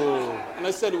 Oh. And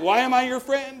I said, "Why am I your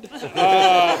friend?"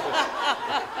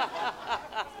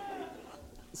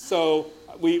 So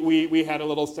we had a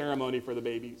little ceremony for the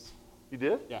babies. You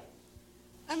did? Yeah.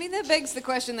 That begs the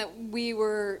question that we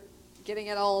were getting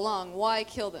at all along. Why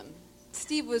kill them?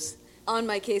 Steve was on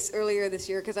my case earlier this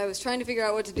year because I was trying to figure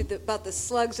out what to do about the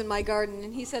slugs in my garden,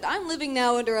 and he said, "I'm living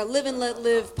now under a live and let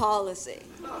live policy."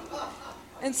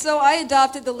 And so I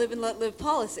adopted the live and let live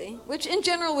policy, which in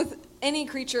general with any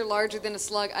creature larger than a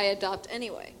slug, I adopt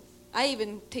anyway. I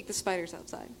even take the spiders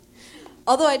outside.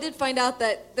 Although I did find out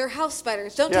that they're house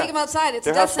spiders. Don't take them outside. It's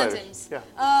a death sentence. Yeah.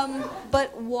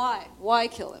 But why? Why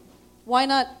kill them? Why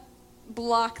not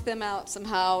block them out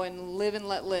somehow and live and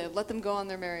let live? Let them go on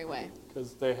their merry way.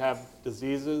 Because they have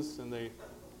diseases, and they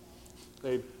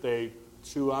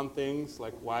chew on things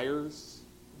like wires.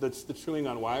 The chewing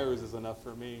on wires is enough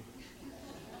for me.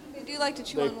 They do like to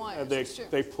chew on wires. That's true.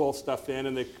 They pull stuff in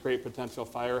and they create potential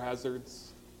fire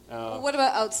hazards. Well, what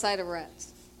about outside of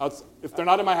rats? If they're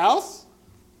not in my house,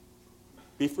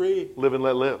 be free. Live and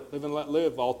let live. Live and let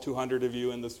live, all 200 of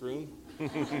you in this room.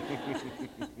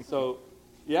 So,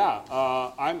 yeah,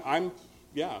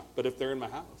 but if they're in my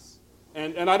house.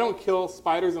 And I don't kill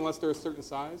spiders unless they're a certain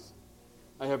size.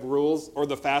 I have rules, or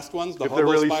the fast ones, the If hobo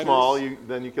they're really spiders. small,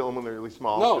 then you kill them when they're really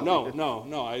small.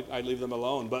 No, I leave them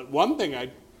alone. But one thing, I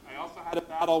also had a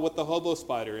battle with the hobo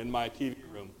spider in my TV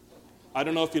room. I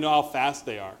don't know if you know how fast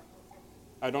they are.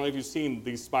 I don't know if you've seen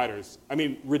these spiders. I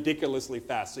mean, ridiculously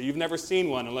fast. So you've never seen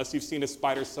one unless you've seen a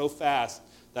spider so fast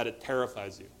that it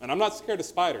terrifies you. And I'm not scared of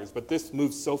spiders, but this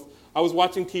moves I was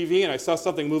watching TV and I saw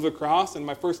something move across, and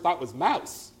my first thought was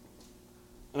mouse.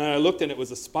 And then I looked and it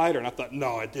was a spider, and I thought,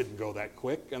 no, it didn't go that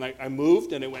quick. And I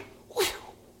moved and it went, whew.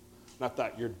 And I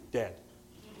thought, you're dead.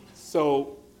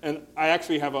 So, and I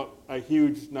actually have a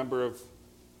huge number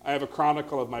I have a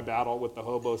chronicle of my battle with the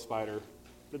hobo spider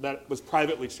that was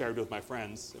privately shared with my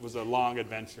friends. It was a long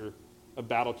adventure, a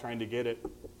battle trying to get it.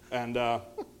 And I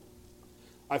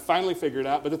finally figured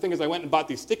out, but the thing is I went and bought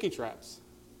these sticky traps.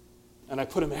 And I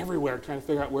put them everywhere trying to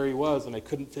figure out where he was, and I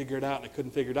couldn't figure it out,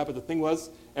 But the thing was,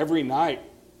 every night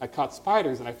I caught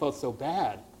spiders, and I felt so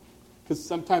bad. Because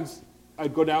sometimes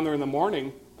I'd go down there in the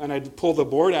morning, and I'd pull the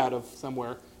board out of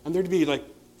somewhere, and there'd be like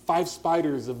 5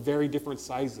 spiders of very different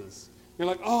sizes. You're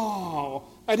like, oh,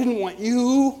 I didn't want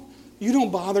you. You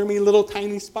don't bother me, little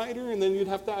tiny spider. And then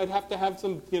I'd have to have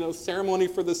some, ceremony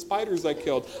for the spiders I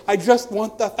killed. I just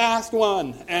want the fast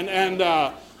one.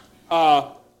 And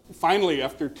finally,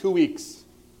 after 2 weeks,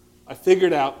 I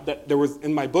figured out that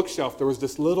in my bookshelf, there was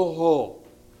this little hole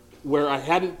where I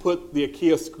hadn't put the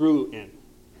IKEA screw in.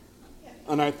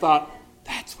 And I thought,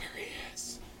 that's where he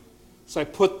is. So I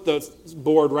put the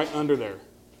board right under there.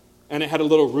 And it had a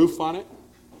little roof on it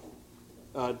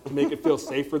to make it feel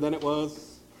safer than it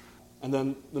was. And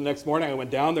then the next morning I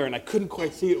went down there and I couldn't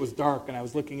quite see. It was dark and I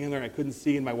was looking in there and I couldn't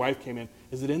see. And my wife came in.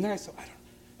 Is it in there? I said, I don't.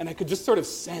 And I could just sort of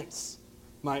sense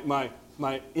my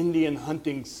Indian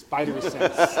hunting spider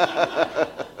sense.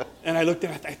 And I looked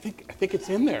at it. I think it's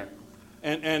in there.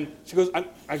 And she goes,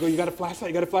 I go, you got a flashlight?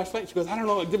 You got a flashlight? She goes, I don't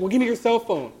know. Well, give me your cell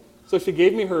phone. So she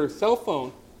gave me her cell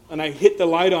phone, and I hit the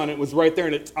light on it. It was right there,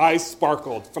 and its eyes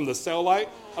sparkled from the cell light.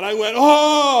 And I went,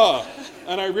 oh!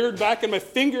 And I reared back, and my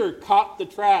finger caught the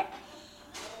trap,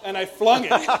 and I flung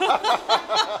it.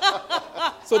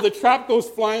 So the trap goes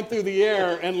flying through the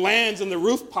air and lands, and the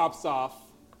roof pops off.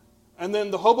 And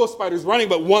then the hobo spider's running,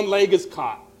 but one leg is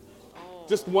caught.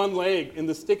 Just one leg in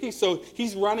the sticky. So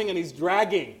he's running, and he's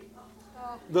dragging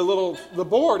the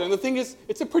board. And the thing is,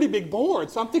 it's a pretty big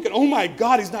board. So I'm thinking, oh my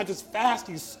God, he's not just fast,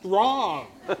 he's strong.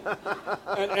 and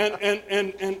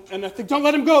I think, don't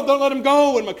let him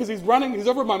go. And because he's running, he's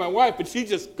over by my wife, but she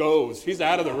just goes. She's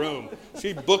out of the room.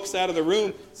 She books out of the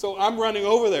room. So I'm running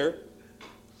over there,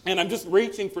 and I'm just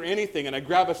reaching for anything, and I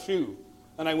grab a shoe,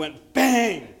 and I went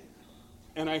bang,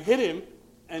 and I hit him,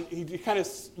 and he kind of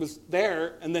was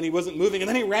there, and then he wasn't moving, and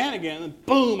then he ran again, and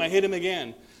boom, I hit him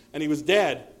again, and he was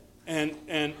dead. And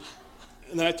then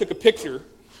I took a picture,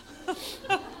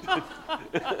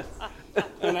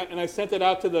 and I sent it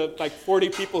out to the 40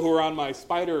 people who were on my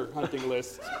spider hunting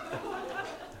list.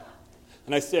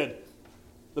 And I said,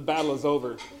 the battle is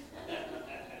over.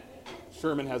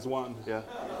 Sherman has won. Yeah.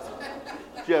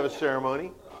 Did you have a ceremony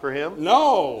for him?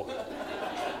 No.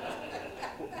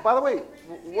 By the way,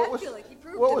 what was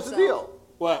the deal?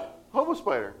 What? Hobo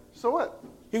spider. So what?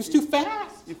 He was too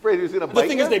fast. You afraid he was going to bite you? The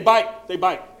thing is, they bite. They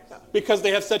bite. Because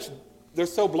they're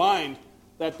so blind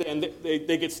that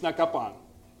they get snuck up on.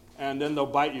 And then they'll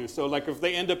bite you. So if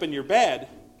they end up in your bed,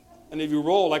 and if you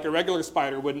roll, like a regular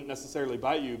spider wouldn't necessarily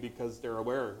bite you because they're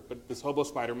aware. But this hobo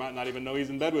spider might not even know he's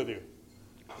in bed with you.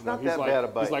 It's not that bad a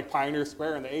bite. He's like Pioneer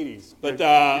Square in the 80s. But, if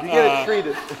you get it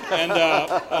treated.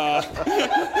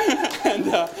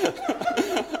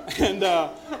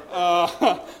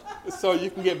 So you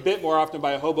can get bit more often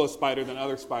by a hobo spider than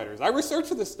other spiders. I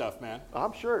researched this stuff, man.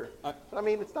 I'm sure. I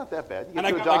mean, it's not that bad. You and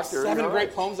I got 7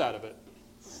 great poems out of it.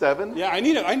 7? Yeah, I'm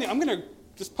going to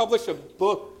just publish a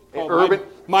book called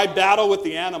My Battle with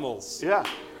the Animals. Yeah,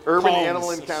 Urban Poems,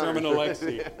 Animal Encounters. Sherman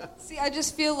Alexie. See, I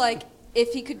just feel like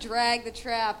if he could drag the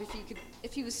trap,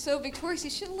 if he was so victorious,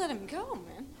 he should have let him go,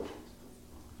 man.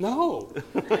 No.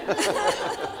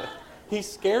 He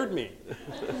scared me.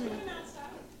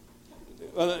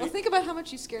 Well, think about how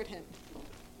much you scared him.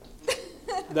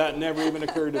 That never even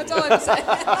occurred to me. That's all I'm saying.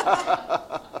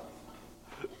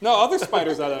 No, other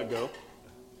spiders I let go.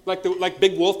 Like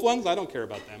big wolf ones, I don't care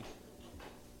about them.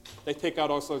 They take out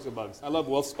all sorts of bugs. I love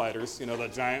wolf spiders, the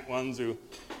giant ones who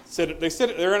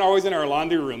They're always in our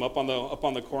laundry room up on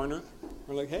the corner.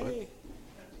 We're like, hey.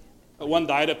 But one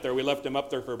died up there. We left him up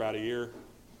there for about a year.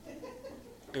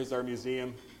 It was our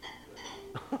museum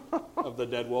of the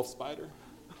dead wolf spider.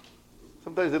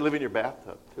 Sometimes they live in your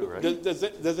bathtub too, right?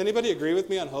 Does anybody agree with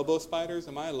me on hobo spiders?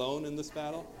 Am I alone in this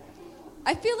battle?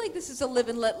 I feel like this is a live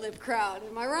and let live crowd.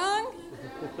 Am I wrong?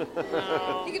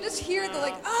 No. You can just hear the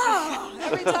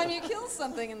every time you kill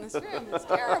something in this room. It's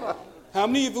terrible. How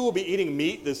many of you will be eating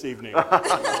meat this evening?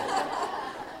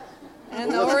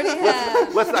 And already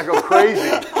have. Let's not go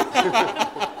crazy.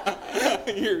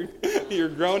 You're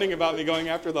groaning about me going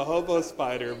after the hobo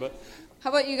spider, but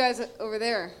how about you guys over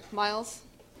there, Miles?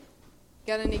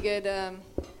 Got any good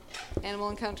animal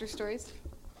encounter stories?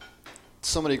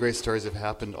 So many great stories have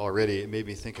happened already. It made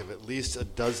me think of at least a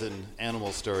dozen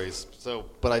animal stories.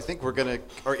 But I think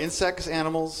are insects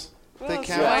animals? They count?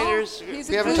 Spiders.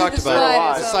 We haven't talked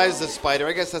about it. Besides the spider,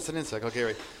 I guess that's an insect. Okay,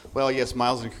 right. Well, yes,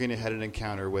 Miles and Karina had an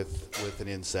encounter with an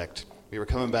insect. We were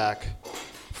coming back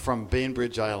from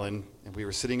Bainbridge Island, and we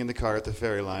were sitting in the car at the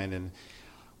ferry line and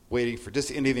waiting for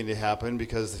just anything to happen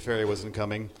because the ferry wasn't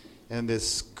coming. And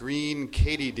this green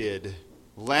katydid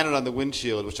landed on the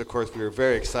windshield, which of course we were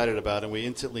very excited about, and we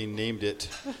instantly named it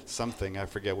something. I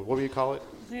forget. What do you call it?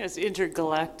 I think it's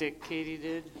intergalactic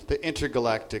katydid. The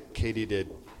intergalactic katydid.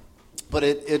 But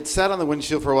it sat on the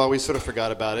windshield for a while. We sort of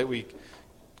forgot about it.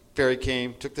 Ferry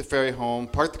came, took the ferry home,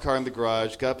 parked the car in the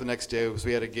garage, got up the next day because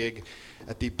we had a gig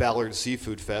at the Ballard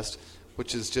Seafood Fest,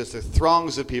 which is just the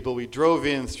throngs of people. We drove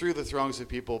in through the throngs of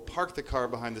people, parked the car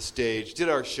behind the stage, did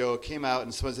our show, came out,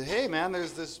 and someone said, hey, man,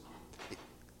 there's this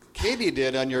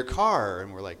katydid on your car.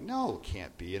 And we're like, no, it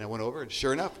can't be. And I went over, and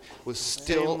sure enough, it was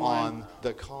still on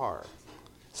the car.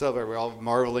 So we were all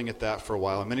marveling at that for a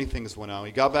while, and many things went on.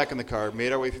 We got back in the car,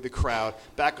 made our way through the crowd,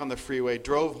 back on the freeway,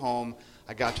 drove home.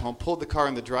 I got home, pulled the car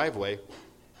in the driveway.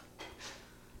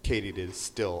 Katydid is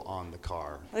still on the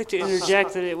car. I'd like to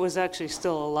interject that it was actually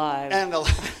still alive. And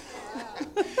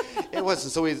it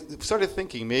wasn't. So we started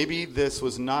thinking, maybe this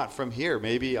was not from here.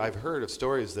 Maybe I've heard of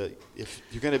stories that if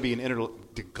you're going to be an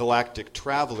intergalactic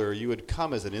traveler, you would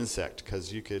come as an insect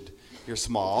because you're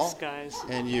small. Disguise.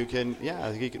 And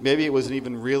maybe it wasn't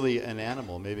even really an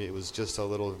animal. Maybe it was just a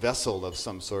little vessel of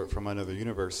some sort from another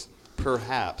universe,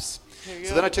 perhaps.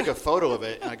 So then I took a photo of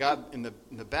it, and I got in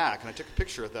the back, and I took a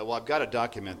picture of that. Well, I've got to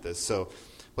document this. So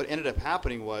what ended up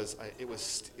happening was it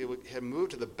had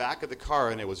moved to the back of the car,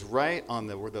 and it was right on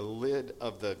where the lid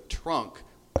of the trunk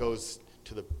goes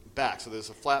to the back. So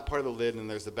there's a flat part of the lid, and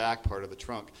there's the back part of the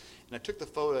trunk. And I took the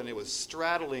photo, and it was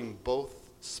straddling both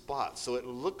spots. So it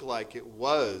looked like it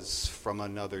was from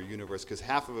another universe because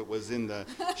half of it was in the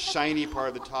shiny part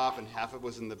of the top and half of it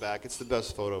was in the back. It's the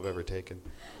best photo I've ever taken.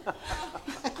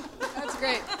 That's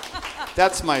great.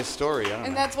 That's my story. I don't know.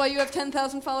 And that's why you have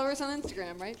 10,000 followers on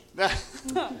Instagram, right?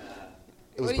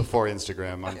 It was before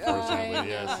Instagram, unfortunately.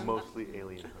 Yes. Mostly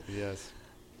alien. Yes.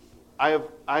 I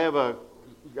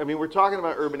mean, we're talking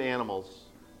about urban animals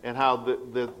and how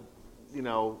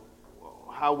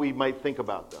how we might think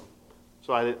about them.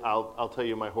 So I'll tell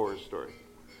you my horror story,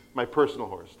 my personal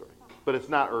horror story, but it's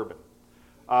not urban.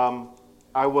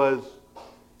 I was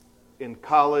in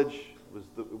college.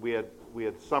 We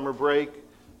had summer break.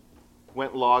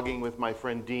 Went logging with my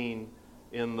friend Dean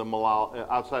in the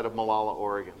outside of Malala,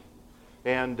 Oregon,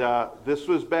 and this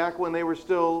was back when they were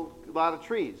still a lot of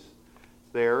trees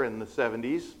there in the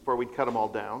 70s before we'd cut them all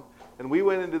down. And we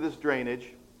went into this drainage,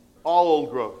 all old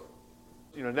growth,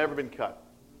 never been cut.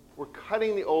 We're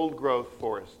cutting the old growth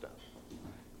forest down.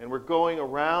 And we're going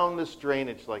around this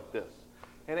drainage like this.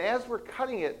 And as we're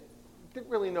cutting it, didn't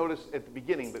really notice at the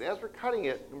beginning, but as we're cutting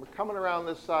it and we're coming around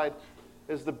this side,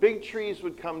 as the big trees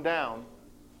would come down,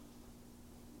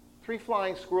 3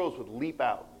 flying squirrels would leap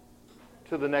out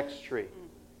to the next tree.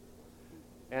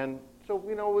 And so,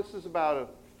 this is about a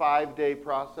 5-day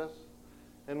process.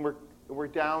 And we're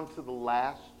down to the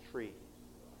last tree.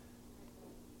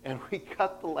 And we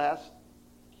cut the last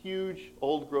huge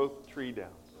old growth tree down.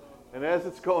 And as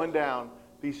it's going down,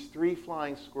 these 3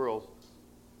 flying squirrels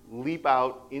leap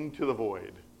out into the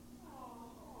void.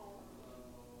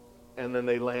 And then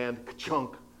they land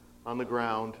ka-chunk on the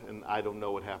ground, and I don't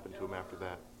know what happened to them after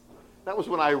that. That was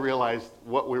when I realized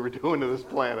what we were doing to this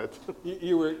planet.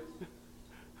 You were,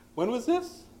 when was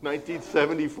this?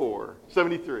 1974,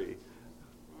 73.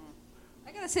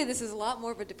 I gotta say, this is a lot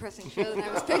more of a depressing show than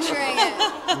I was picturing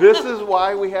it. This is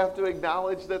why we have to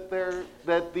acknowledge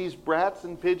that these brats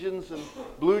and pigeons and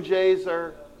blue jays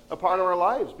are a part of our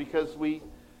lives, because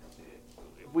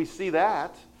if we see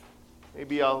that,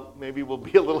 maybe we'll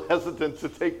be a little hesitant to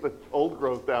take the old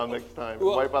growth down next time. And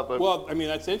wipe out the. Well, I mean,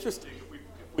 that's interesting.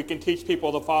 we can teach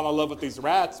people to fall in love with these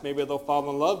rats, maybe they'll fall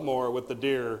in love more with the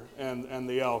deer and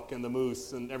the elk and the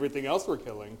moose and everything else we're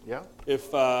killing. Yeah. If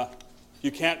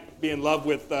you can't be in love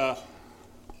with a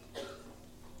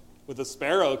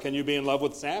sparrow, can you be in love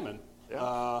with salmon?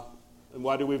 Yeah. And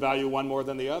why do we value one more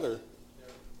than the other?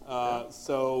 I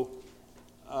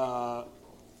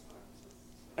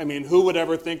mean, who would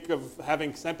ever think of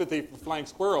having sympathy for flying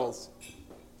squirrels?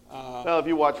 Well, if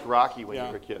you watched Rocky when you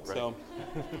were a kid, right? So,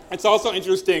 it's also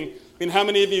interesting. I mean, how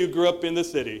many of you grew up in the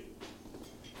city?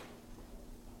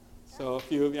 So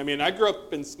I grew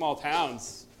up in small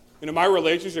towns. My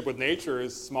relationship with nature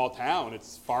is small town.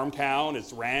 It's farm town,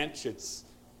 it's ranch, it's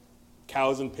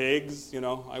cows and pigs.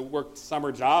 I worked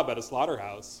summer job at a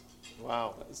slaughterhouse.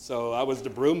 Wow. So I was the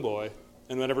broom boy.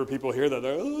 And whenever people hear that,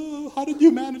 they're, oh, how did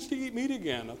you manage to eat meat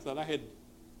again? I thought I had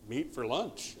meat for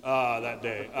lunch that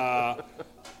day.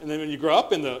 And then when you grow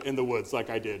up in the woods like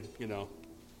I did,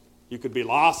 you could be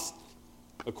lost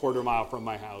a quarter mile from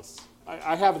my house.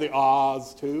 I have the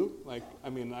awes too.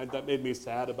 That made me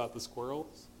sad about the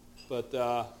squirrels. But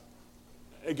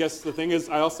I guess the thing is,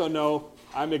 I also know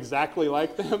I'm exactly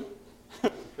like them.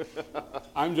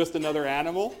 I'm just another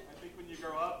animal. I think when you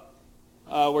grow up,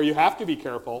 where you have to be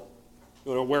careful.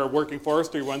 Where working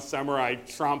forestry one summer, I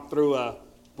tromped through a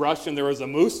brush and there was a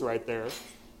moose right there.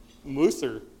 Moose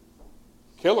are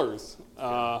killers.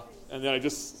 And then I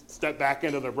just stepped back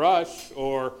into the brush,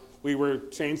 or we were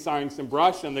chainsawing some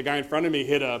brush and the guy in front of me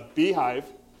hit a beehive,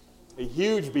 a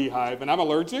huge beehive, and I'm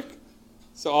allergic.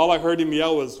 So all I heard him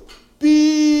yell was,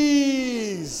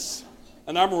 bees!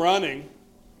 And I'm running,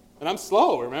 and I'm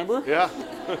slow, remember? Yeah.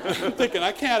 I'm thinking,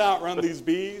 I can't outrun these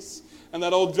bees. And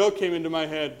that old joke came into my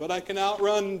head, but I can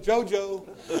outrun JoJo.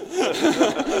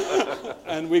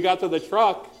 And we got to the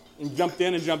truck and jumped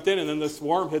in, and then the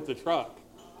swarm hit the truck.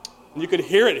 And you could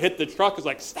hear it hit the truck. It's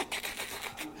like,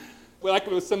 like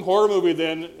it was some horror movie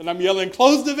then, and I'm yelling,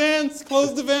 close the vents,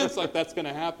 like that's going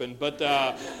to happen. But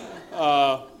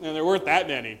and there weren't that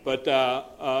many. But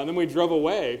and then we drove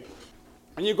away.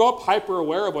 And you go up hyper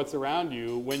aware of what's around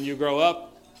you when you grow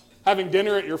up, having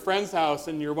dinner at your friend's house,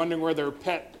 and you're wondering where their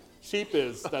pet sheep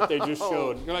is that they just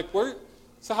showed. You're like, where?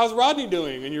 So how's Rodney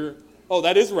doing? And you're, oh,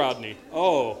 that is Rodney.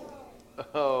 Oh,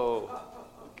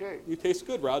 okay. You taste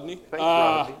good, Rodney. Thanks,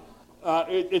 Rodney.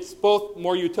 It's both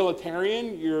more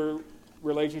utilitarian, your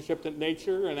relationship to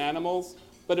nature and animals,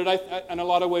 but in a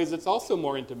lot of ways it's also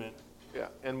more intimate. Yeah,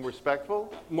 and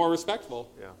respectful? More respectful.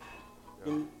 Yeah.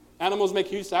 And animals make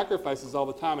huge sacrifices all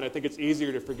the time, and I think it's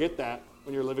easier to forget that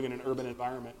when you're living in an urban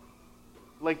environment.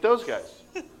 Like those guys.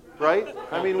 Right?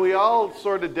 I mean, we all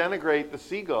sort of denigrate the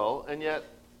seagull, and yet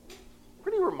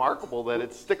pretty remarkable that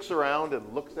it sticks around and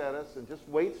looks at us and just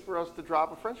waits for us to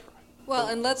drop a French fry. Well,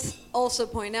 and let's also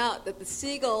point out that the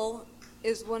seagull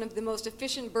is one of the most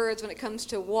efficient birds when it comes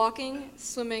to walking,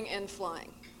 swimming, and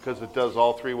flying. Because it does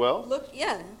all three well? Look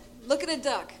at a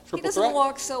duck. Triple He doesn't threat.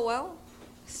 walk so well.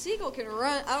 A seagull can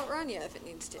outrun you if it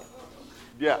needs to.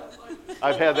 Yeah.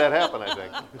 I've had that happen, I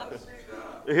think.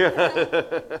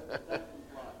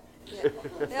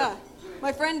 Yeah.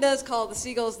 My friend does call the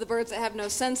seagulls the birds that have no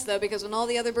sense, though, because when all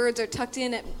the other birds are tucked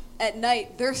in at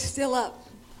night, they're still up.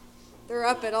 They're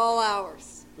up at all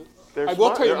hours. I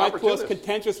will tell you, my most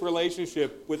contentious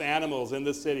relationship with animals in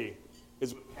this city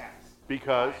is with cats.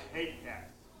 Because? I hate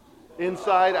cats.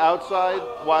 Inside, outside,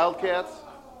 wildcats?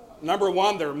 Number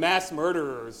one, they're mass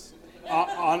murderers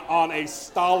on a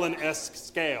Stalin-esque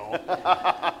scale.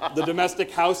 The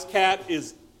domestic house cat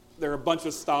they're a bunch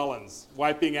of Stalins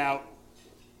wiping out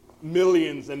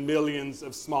millions and millions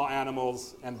of small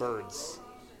animals and birds.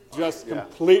 Just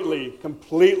completely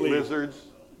Lizards.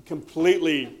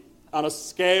 Completely on a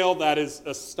scale that is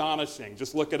astonishing.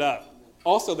 Just look it up.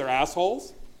 Also, they're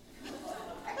assholes.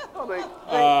 Oh,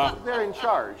 they're in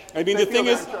charge. I mean, the thing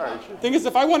is,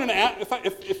 if I want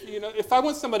if I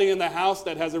want somebody in the house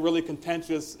that has a really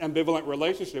contentious, ambivalent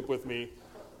relationship with me,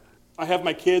 I have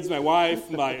my kids, my wife,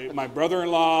 my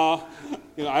brother-in-law.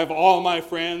 I have all my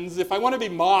friends. If I want to be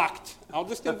mocked, I'll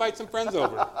just invite some friends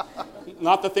over.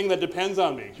 Not the thing that depends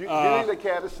on me. Do you think the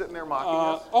cat is sitting there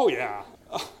mocking us? Oh yeah.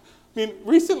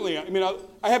 Recently,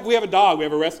 we have a dog. We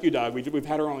have a rescue dog. We've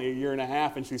had her only a year and a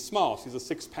half, and she's small. She's a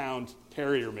 6-pound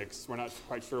terrier mix. We're not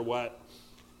quite sure what.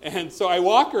 And so I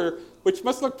walk her, which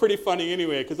must look pretty funny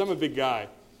anyway, because I'm a big guy.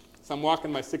 So I'm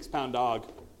walking my 6-pound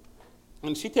dog.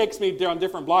 And she takes me down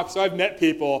different blocks. So I've met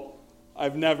people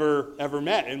I've never, ever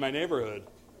met in my neighborhood.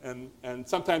 And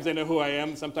sometimes they know who I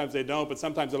am, sometimes they don't, but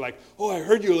sometimes they're like, oh, I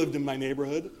heard you lived in my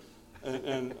neighborhood.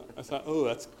 And I thought, oh,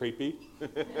 that's creepy.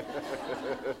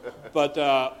 But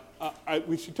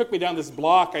she took me down this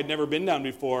block I'd never been down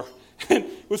before. And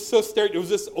it was so scary. It was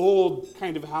this old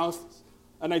kind of house.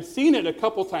 And I'd seen it a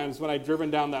couple times when I'd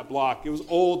driven down that block. It was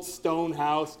old stone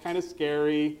house, kind of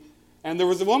scary. And there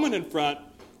was a woman in front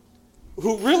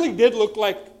who really did look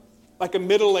like a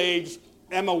middle-aged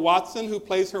Emma Watson, who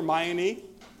plays Hermione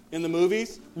in the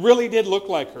movies. Really did look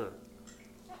like her.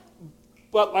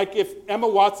 But like if Emma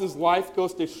Watson's life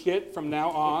goes to shit from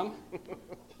now on,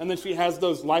 and then she has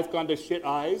those life gone to shit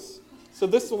eyes. So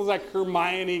this was like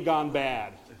Hermione gone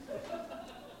bad.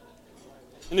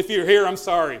 And if you're here, I'm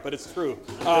sorry, but it's true.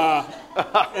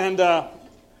 And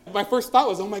my first thought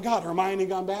was, oh my God, Hermione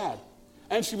gone bad.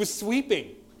 And she was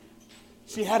sweeping.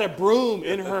 She had a broom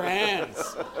in her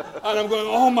hands. And I'm going,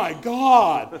 oh my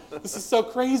God, this is so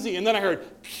crazy. And then I heard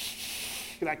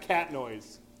that cat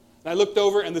noise. And I looked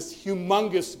over, and this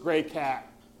humongous gray cat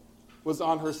was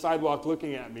on her sidewalk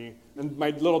looking at me. And my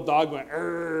little dog went,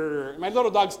 "Arr." My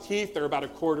little dog's teeth are about a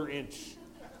 1/4 inch.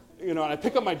 And I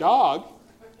pick up my dog,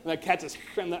 and that cat just,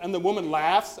 and the woman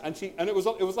laughs, and it was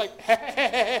like,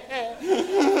 I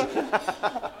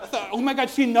thought, oh my God,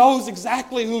 she knows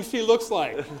exactly who she looks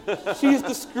like. She is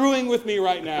just screwing with me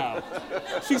right now.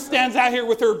 She stands out here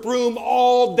with her broom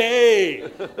all day,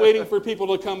 waiting for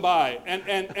people to come by,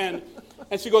 and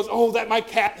she goes, oh, that my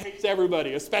cat hates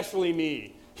everybody, especially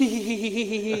me.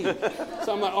 He.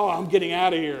 So I'm like, oh, I'm getting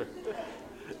out of here.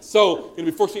 So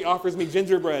before she offers me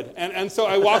gingerbread, and so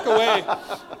I walk away.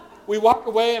 We walk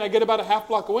away, and I get about a half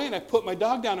block away, and I put my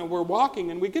dog down, and we're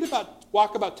walking, and we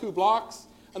walk about 2 blocks,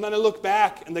 and then I look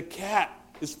back, and the cat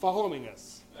is following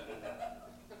us.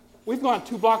 We've gone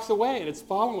 2 blocks away, and it's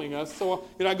following us. So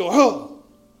I go, oh,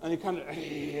 and he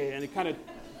kind of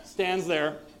stands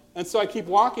there, and so I keep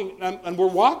walking, and we're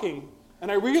walking,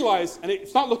 and I realize, and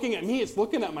it's not looking at me, it's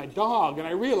looking at my dog, and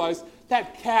I realize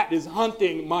that cat is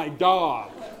hunting my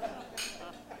dog.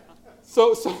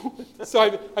 So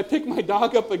I pick my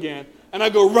dog up again, and I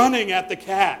go running at the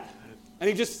cat. And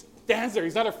he just stands there.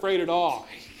 He's not afraid at all.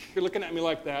 You're looking at me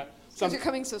like that. Because you're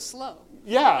coming so slow.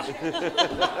 Yeah.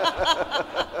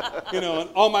 And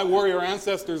all my warrior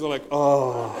ancestors are like,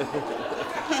 oh.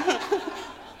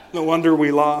 No wonder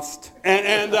we lost.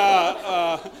 And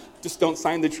just don't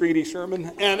sign the treaty,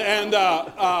 Sherman.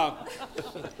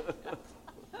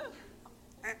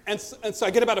 And so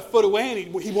I get about a foot away, and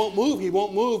he won't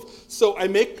move. So I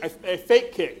make a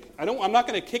fake kick. I'm not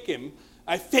going to kick him.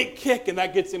 I fake kick, and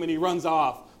that gets him, and he runs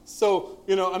off. So,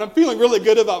 and I'm feeling really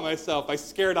good about myself. I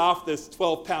scared off this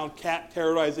 12-pound cat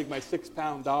terrorizing my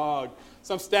 6-pound dog.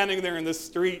 So I'm standing there in the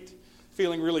street,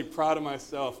 feeling really proud of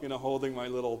myself, holding my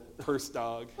little purse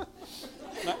dog.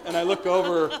 And I look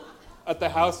over at the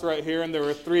house right here, and there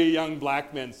were 3 young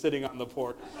black men sitting on the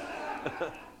porch.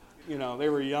 They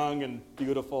were young and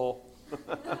beautiful,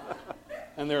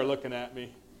 and they were looking at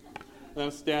me. And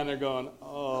I'm standing there going,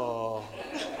 oh.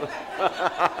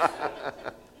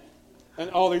 And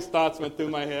all these thoughts went through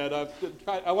my head.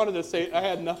 I wanted to say, I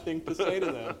had nothing to say to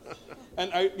them.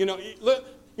 And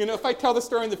if I tell the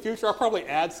story in the future, I'll probably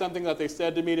add something that they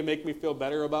said to me to make me feel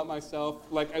better about myself.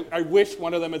 Like, I wish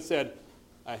one of them had said,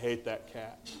 I hate that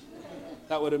cat.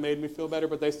 That would have made me feel better,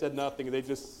 but they said nothing. They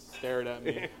just stared at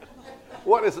me.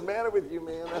 What is the matter with you,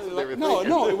 man? That's what they were thinking.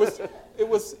 No, it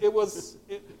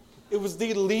was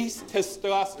the least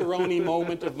testosterone-y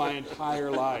moment of my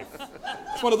entire life.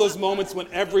 It's one of those moments when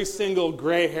every single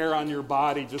gray hair on your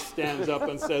body just stands up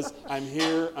and says, I'm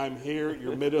here,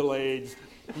 you're middle-aged.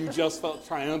 You just felt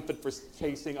triumphant for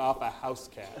chasing off a house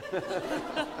cat.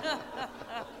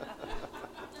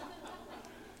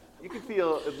 You can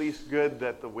feel at least good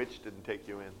that the witch didn't take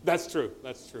you in. That's true.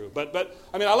 But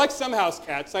I like some house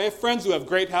cats. I have friends who have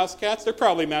great house cats. They're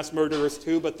probably mass murderers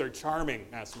too, but they're charming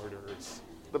mass murderers.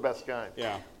 The best kind.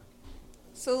 Yeah.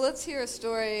 So let's hear a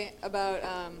story about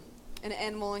an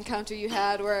animal encounter you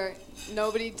had where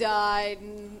nobody died,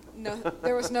 and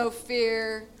there was no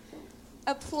fear.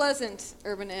 A pleasant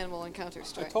urban animal encounter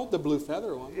story. I told the blue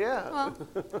feather one. Yeah. Well,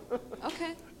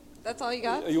 okay. That's all you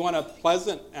got? You want a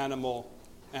pleasant animal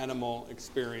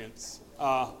experience.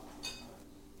 I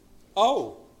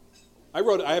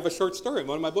have a short story in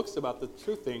one of my books about the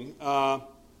truthing.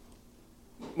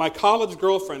 My college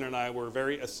girlfriend and I were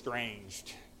very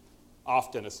estranged,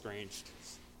 often estranged.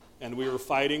 And we were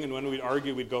fighting, and when we'd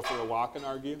argue, we'd go for a walk and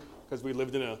argue, because we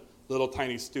lived in a little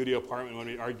tiny studio apartment. When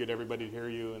we argued, everybody'd hear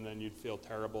you, and then you'd feel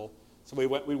terrible. So we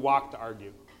walked to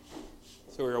argue.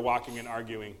 So we were walking and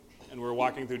arguing, and we were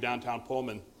walking through downtown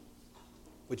Pullman,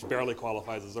 which barely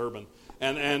qualifies as urban.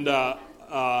 And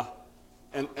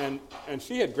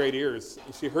she had great ears,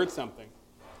 and she heard something,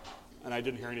 and I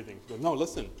didn't hear anything. She goes, no,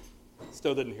 listen.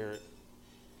 Still didn't hear it.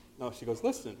 No, she goes,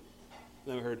 listen.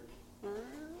 then we heard,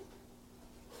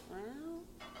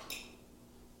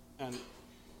 and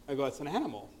I go, it's an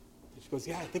animal. And she goes,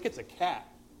 yeah, I think it's a cat.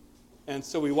 And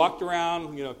so we walked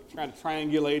around, kind of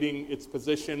triangulating its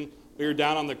position. We were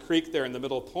down on the creek there in the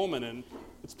middle of Pullman, and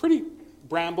it's pretty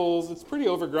brambles. It's pretty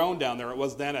overgrown down there. It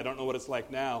was then. I don't know what it's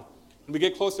like now. And we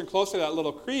get closer and closer to that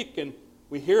little creek, and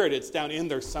we hear it. It's down in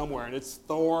there somewhere, and it's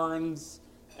thorns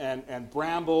and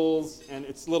brambles, and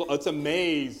it's a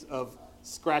maze of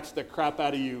scratch the crap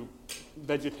out of you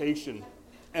vegetation.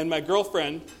 And my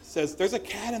girlfriend says, there's a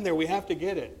cat in there. We have to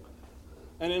get it.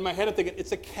 And in my head, I'm thinking,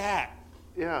 it's a cat.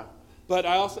 Yeah. But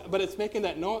it's making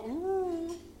that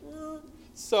noise.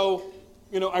 So,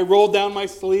 I rolled down my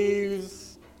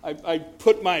sleeves. I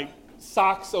put my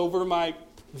socks over my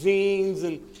jeans,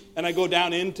 and I go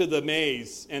down into the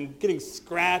maze and getting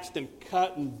scratched and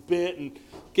cut and bit and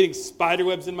getting spider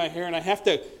webs in my hair. And I have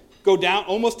to go down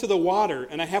almost to the water,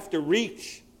 and I have to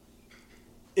reach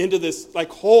into this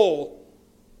hole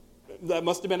that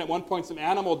must have been at one point some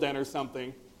animal den or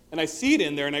something. And I see it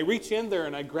in there, and I reach in there,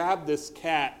 and I grab this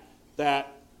cat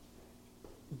that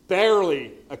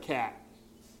barely a cat,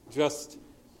 just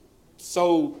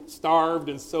so starved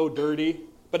and so dirty.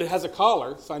 But it has a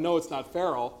collar, so I know it's not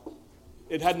feral.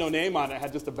 It had no name on it. It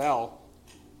had just a bell.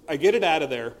 I get it out of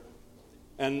there,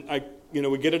 and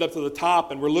we get it up to the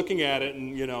top, and we're looking at it,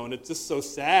 and and it's just so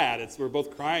sad. We're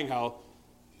both crying how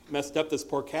messed up this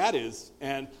poor cat is.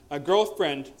 And my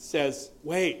girlfriend says,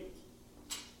 wait,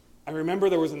 I remember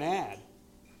there was an ad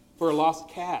for a lost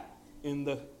cat in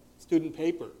the student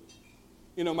paper.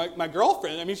 My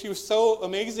girlfriend, she was so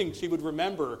amazing she would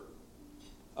remember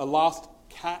a lost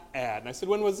cat ad. And I said,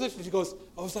 when was this? And she goes,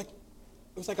 oh, it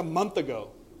was like a month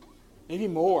ago, maybe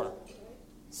more.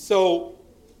 So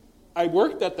I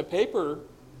worked at the paper,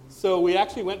 so we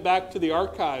actually went back to the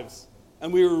archives,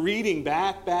 and we were reading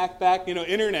back.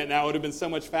 Internet now would have been so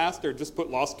much faster, just put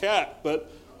lost cat.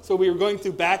 But so we were going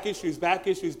through back issues,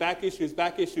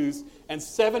 and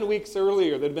 7 weeks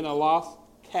earlier there'd been a lost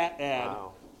cat ad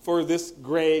for this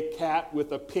gray cat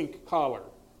with a pink collar.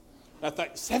 And I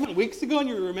thought, 7 weeks ago, and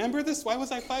you remember this? Why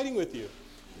was I fighting with you?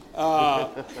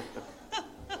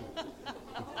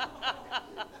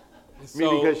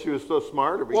 Because she was so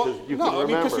smart, or because you can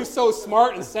remember? Because she's so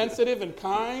smart and sensitive and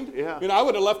kind. Yeah. I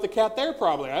would have left the cat there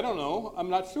probably. I don't know. I'm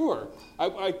not sure.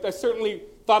 I certainly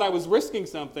thought I was risking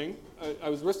something. I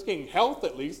was risking health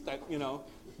at least.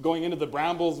 Going into the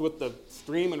brambles with the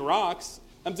stream and rocks.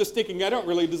 I'm just thinking I don't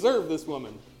really deserve this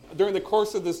woman. During the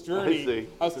course of this journey,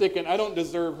 I was thinking I don't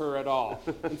deserve her at all.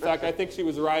 In fact, I think she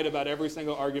was right about every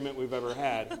single argument we've ever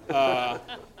had.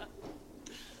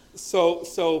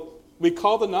 So we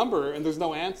call the number, and there's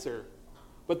no answer.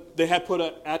 But they had put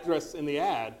an address in the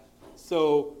ad.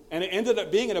 And it ended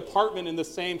up being an apartment in the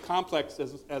same complex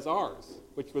as ours,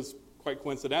 which was quite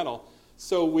coincidental.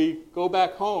 So we go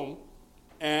back home,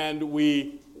 and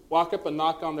we walk up and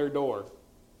knock on their door.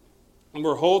 And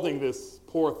we're holding this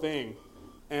poor thing.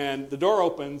 And the door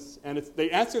opens, and they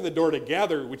answer the door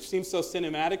together, which seems so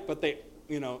cinematic, but they,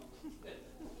 it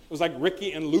was like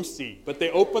Ricky and Lucy, but they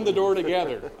opened the door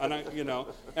together.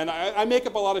 And I make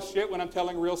up a lot of shit when I'm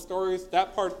telling real stories.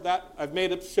 That I've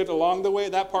made up shit along the way.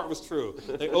 That part was true.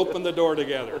 They opened the door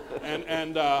together,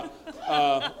 and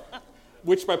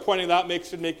which by pointing that out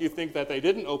should make you think that they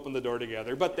didn't open the door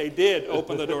together, but they did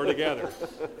open the door together.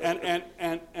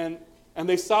 And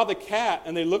they saw the cat,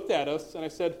 and they looked at us,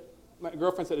 and my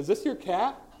girlfriend said, is this your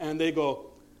cat? And they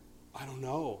go, I don't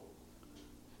know.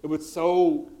 It was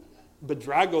so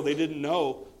bedraggled, they didn't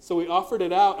know. So we offered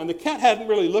it out, and the cat hadn't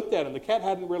really looked at him. The cat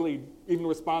hadn't really even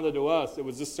responded to us. It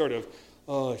was just sort of,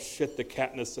 oh, shit, the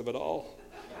catness of it all.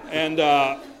 And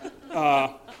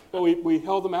but we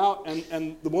held him out,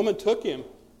 and the woman took him.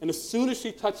 And as soon as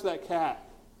she touched that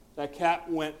cat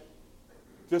went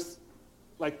just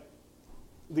like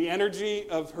the energy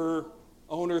of her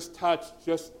owner's touch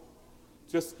just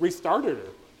restarted her.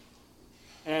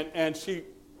 And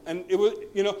it was,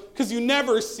 because you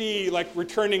never see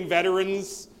returning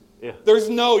veterans. Yeah. There's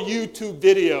no YouTube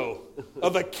video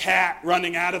of a cat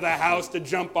running out of the house to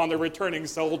jump on the returning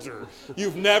soldier.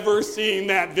 You've never seen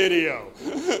that video.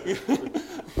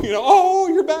 Oh,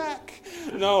 you're back.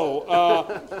 No,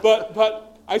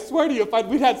 but I swear to you, if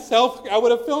we'd had I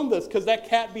would have filmed this because that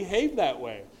cat behaved that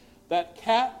way. That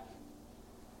cat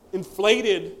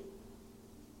inflated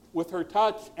with her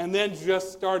touch and then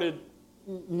just started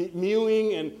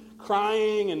mewing and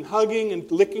crying and hugging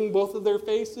and licking both of their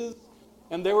faces.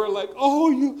 And they were like, oh,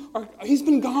 he's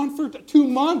been gone for 2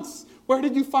 months. Where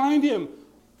did you find him?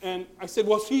 And I said,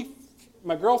 well,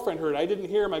 my girlfriend heard it. I didn't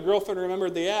hear. My girlfriend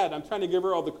remembered the ad. I'm trying to give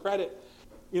her all the credit.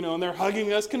 and they're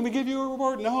hugging us. Can we give you a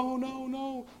reward? No, no,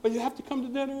 no. But you have to come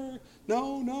to dinner.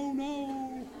 No, no,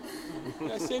 no.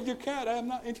 I saved your cat. I'm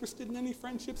not interested in any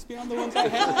friendships beyond the ones I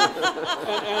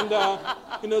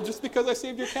have. And just because I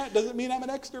saved your cat doesn't mean I'm an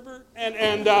extrovert.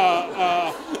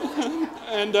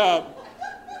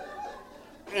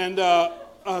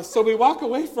 So we walk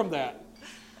away from that.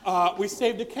 We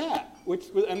saved a cat,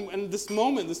 and this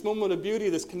moment of beauty,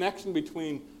 this connection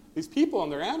between these people and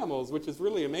their animals, which is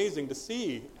really amazing to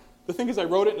see. The thing is, I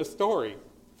wrote it in a story,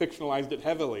 fictionalized it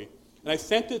heavily, and I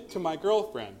sent it to my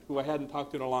girlfriend, who I hadn't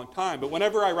talked to in a long time. But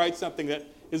whenever I write something that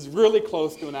is really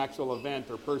close to an actual event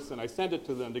or person, I send it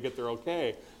to them to get their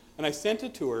okay. And I sent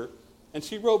it to her, and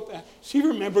she wrote back. She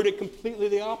remembered it completely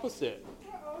the opposite.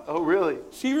 Oh, really?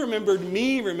 She remembered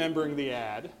me remembering the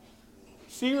ad.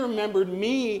 She remembered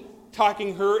me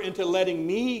talking her into letting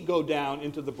me go down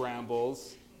into the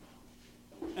brambles.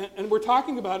 And we're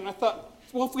talking about it, and I thought,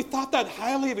 well, if we thought that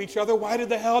highly of each other, why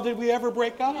the hell did we ever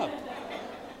break up?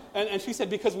 And she said,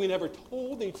 because we never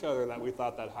told each other that we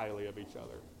thought that highly of each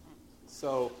other.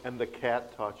 So. And the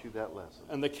cat taught you that lesson.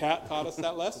 And the cat taught us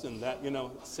that lesson, that,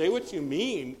 say what you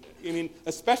mean. I mean,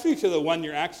 especially to the one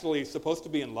you're actually supposed to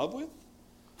be in love with.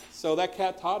 So that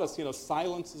cat taught us,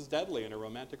 silence is deadly in a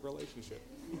romantic relationship.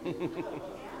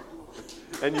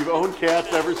 And you've owned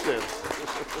cats ever since.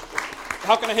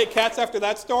 How can I hate cats after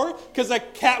that story? Because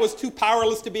that cat was too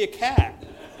powerless to be a cat.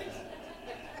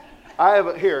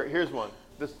 Here's one.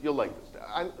 You'll like this.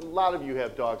 A lot of you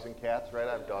have dogs and cats, right?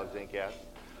 I have dogs and cats.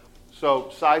 So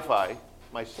Sci-Fi,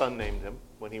 my son named him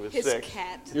when he was 6. His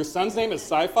cat. Your son's name is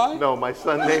Sci-Fi? No, my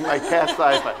son named my cat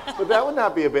Sci-Fi. But that would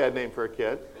not be a bad name for a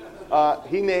kid.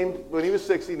 When he was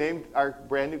 6, he named our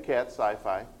brand new cat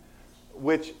Sci-Fi,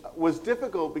 which was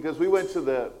difficult because we went to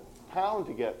the pound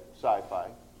to get Sci-Fi,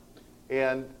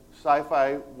 and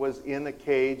Sci-Fi was in a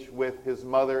cage with his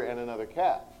mother and another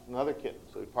kitten,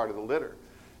 so he was part of the litter.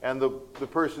 And the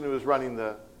person who was running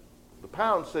the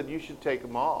pound said, you should take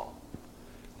them all.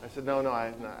 I said, no,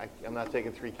 I'm not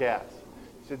taking 3 cats.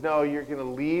 He said, no, you're going to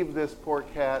leave this poor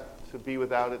cat to be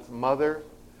without its mother?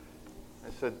 I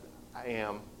said, I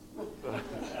am.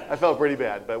 I felt pretty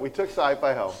bad, but we took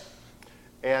Sci-Fi home.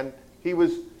 And he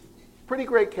was a pretty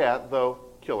great cat, though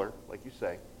killer, like you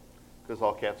say, because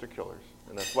all cats are killers.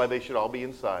 And that's why they should all be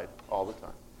inside all the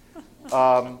time.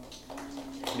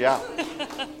 Yeah.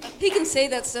 He can say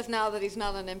that stuff now that he's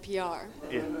not on NPR.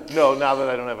 Yeah. No, now that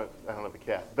I don't have a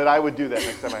cat. But I would do that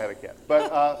next time I had a cat.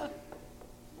 But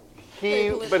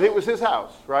it was his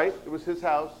house, right? It was his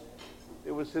house.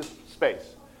 It was his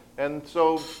space. And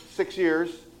so 6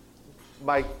 years,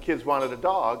 my kids wanted a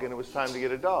dog, and it was time to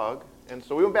get a dog. And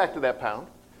so we went back to that pound,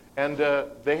 and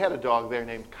they had a dog there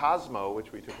named Cosmo,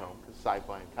 which we took home, because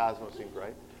Sci-Fi and Cosmo seemed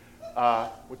right,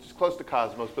 which is close to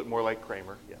Cosmos, but more like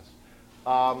Kramer, yes.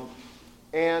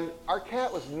 And our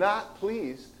cat was not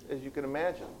pleased, as you can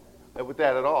imagine, with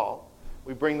that at all.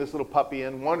 We bring this little puppy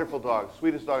in, wonderful dog,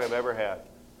 sweetest dog I've ever had.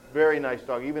 Very nice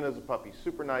dog, even as a puppy,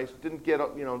 super nice, didn't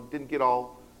get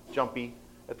all jumpy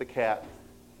at the cat.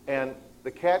 And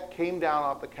the cat came down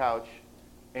off the couch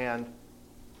and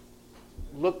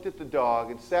looked at the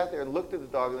dog and sat there and looked at the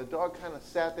dog, and the dog kind of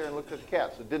sat there and looked at the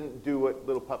cat, so it didn't do what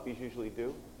little puppies usually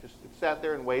do. Just it sat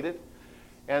there and waited.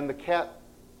 And the cat,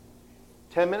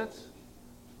 10 minutes,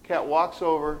 cat walks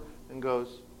over and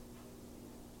goes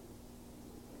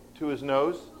to his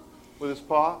nose with his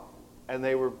paw, and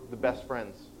they were the best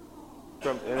friends.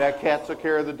 And that cat took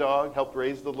care of the dog, helped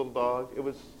raise the little dog. It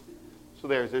was, so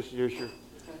there's your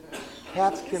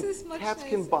cats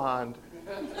can bond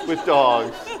with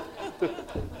dogs.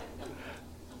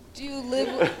 Do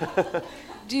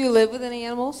you live with any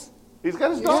animals? He's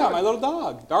got his dog. Yeah, my little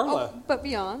dog, Darla. Oh, but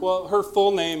beyond? Well, her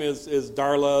full name is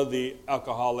Darla, the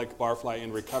alcoholic barfly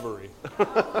in recovery.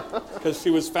 Because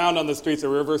she was found on the streets of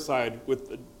Riverside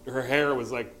with her hair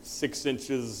was like 6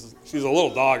 inches. She's a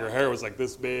little dog. Her hair was like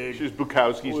this big. She's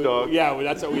Bukowski's dog. Yeah,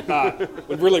 that's what we thought.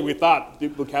 But really, we thought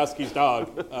Bukowski's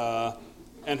dog.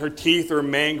 And her teeth were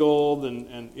mangled,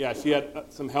 and yeah, she had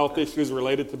some health issues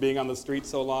related to being on the street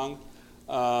so long.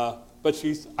 But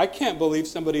I can't believe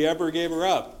somebody ever gave her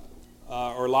up.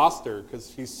 Or lost her,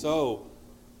 because she's so...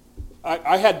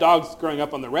 I had dogs growing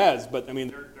up on the res, but I mean,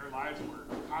 their lives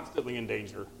were constantly in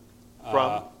danger.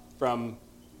 From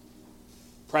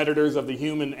predators of the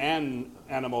human and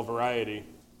animal variety.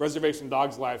 Reservation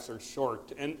dogs' lives are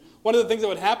short. And one of the things that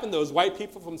would happen, though, is white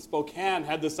people from Spokane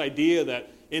had this idea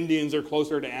that Indians are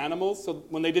closer to animals, so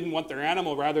when they didn't want their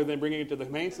animal, rather than bringing it to the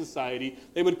Humane Society,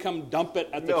 they would come dump it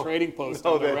at the trading post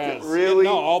on the res. Really?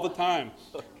 No, all the time.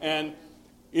 And...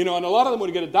 and a lot of them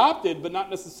would get adopted, but not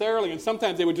necessarily. And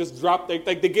sometimes they would just drop,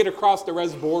 they get across the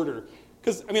res border.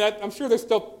 Because, I mean, I'm sure there's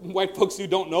still white folks who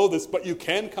don't know this, but you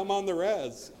can come on the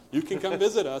res. You can come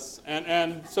visit us.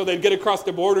 And so they'd get across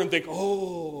the border and think,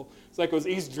 oh, it's like it was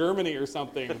East Germany or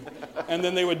something. And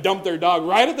then they would dump their dog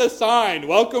right at the sign,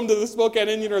 welcome to the Spokane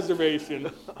Indian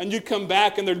Reservation. And you'd come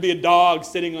back and there'd be a dog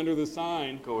sitting under the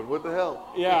sign. Going, what the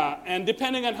hell? Yeah, and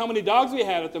depending on how many dogs we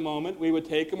had at the moment, we would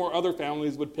take them or other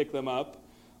families would pick them up.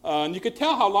 And you could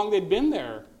tell how long they'd been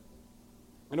there.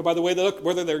 You know, by the way they look,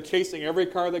 whether they're chasing every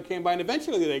car that came by, and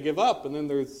eventually they give up, and then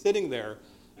they're sitting there.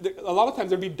 A lot of times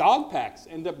there'd be dog packs,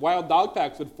 and wild dog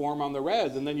packs would form on the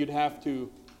res, and then you'd have to,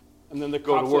 and then the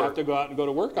cops would have to go out and go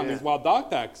to work on these wild dog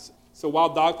packs. So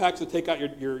wild dog packs would take out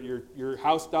your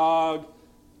house dog.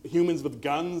 Humans with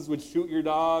guns would shoot your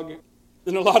dog.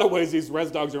 In a lot of ways, these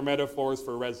res dogs are metaphors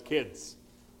for res kids,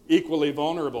 equally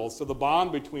vulnerable. So the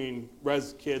bond between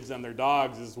res kids and their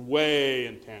dogs is way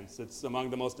intense. It's among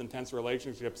the most intense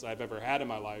relationships I've ever had in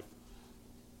my life.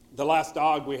 The last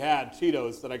dog we had,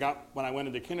 Cheetos, that I got when I went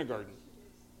into kindergarten,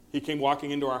 he came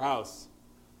walking into our house.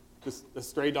 Just a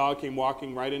stray dog came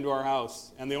walking right into our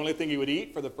house, and the only thing he would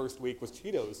eat for the first week was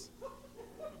Cheetos.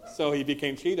 So he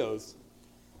became Cheetos,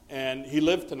 and he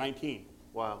lived to 19.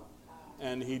 Wow.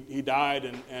 And he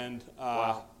died, and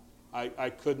wow. I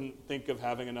couldn't think of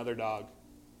having another dog.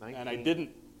 19. And I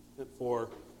didn't for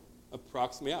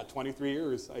approximately 23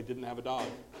 years. I didn't have a dog.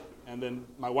 And then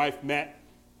my wife met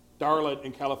Darla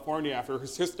in California after her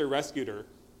sister rescued her.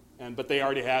 But they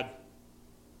already had,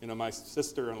 my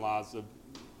sister-in-law's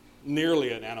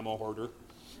nearly an animal hoarder.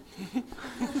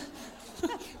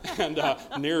 And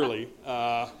nearly.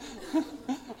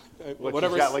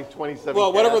 Whatever, she's got like 27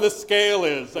 Well, cats? whatever the scale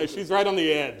is. She's right on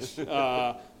the edge.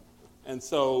 And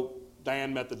so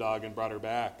Diane met the dog and brought her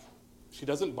back. She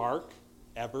doesn't bark,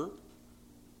 ever.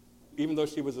 Even though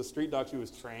she was a street dog, she was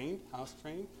trained, house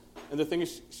trained. And the thing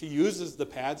is, she uses the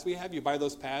pads we have. You buy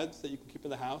those pads that you can keep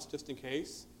in the house just in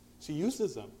case. She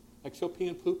uses them. Like she'll pee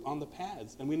and poop on the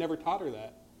pads. And we never taught her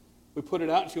that. We put it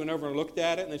out, and she went over and looked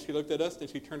at it, and then she looked at us, and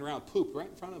she turned around and pooped right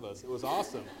in front of us. It was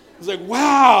awesome. It was like,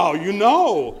 wow, you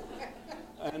know.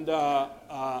 And,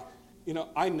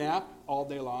 I nap all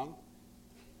day long.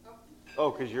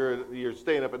 Oh, because you're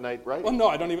staying up at night, right? Well, no,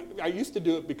 I used to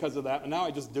do it because of that, and now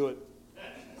I just do it.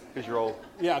 Because you're old.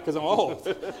 Yeah, because I'm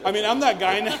old. I mean, I'm that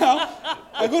guy now.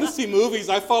 I go to see movies.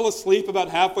 I fall asleep about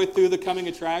halfway through the coming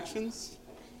attractions,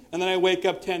 and then I wake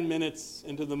up 10 minutes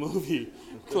into the movie.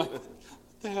 Like, what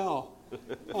the hell?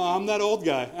 Oh, I'm that old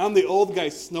guy. I'm the old guy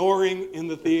snoring in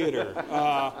the theater.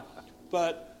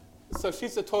 So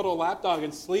she's a total lapdog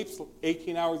and sleeps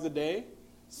 18 hours a day.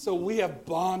 So we have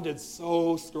bonded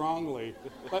so strongly.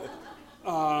 But,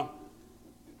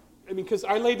 because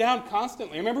I lay down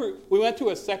constantly. I remember we went to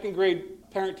a second grade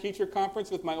parent-teacher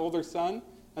conference with my older son,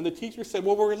 and the teacher said,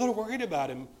 well, we're a little worried about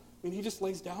him. I mean, he just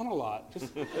lays down a lot.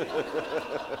 Just,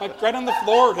 like right on the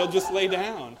floor, he'll just lay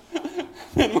down.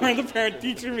 And we're in the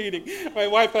parent-teacher meeting. My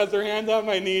wife has her hand on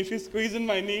my knee, she's squeezing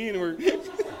my knee, and we're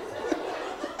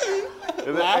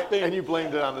laughing. And you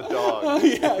blamed it on the dog. Oh,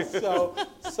 yeah,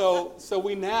 so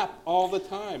we nap all the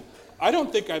time. I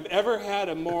don't think I've ever had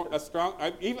I'm going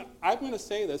to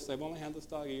say this, I've only had this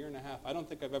dog a year and a half. I don't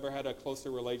think I've ever had a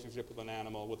closer relationship with an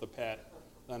animal, with a pet,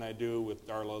 than I do with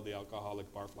Darla, the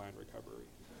alcoholic barfly in recovery.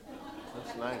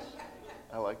 That's nice.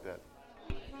 I like that.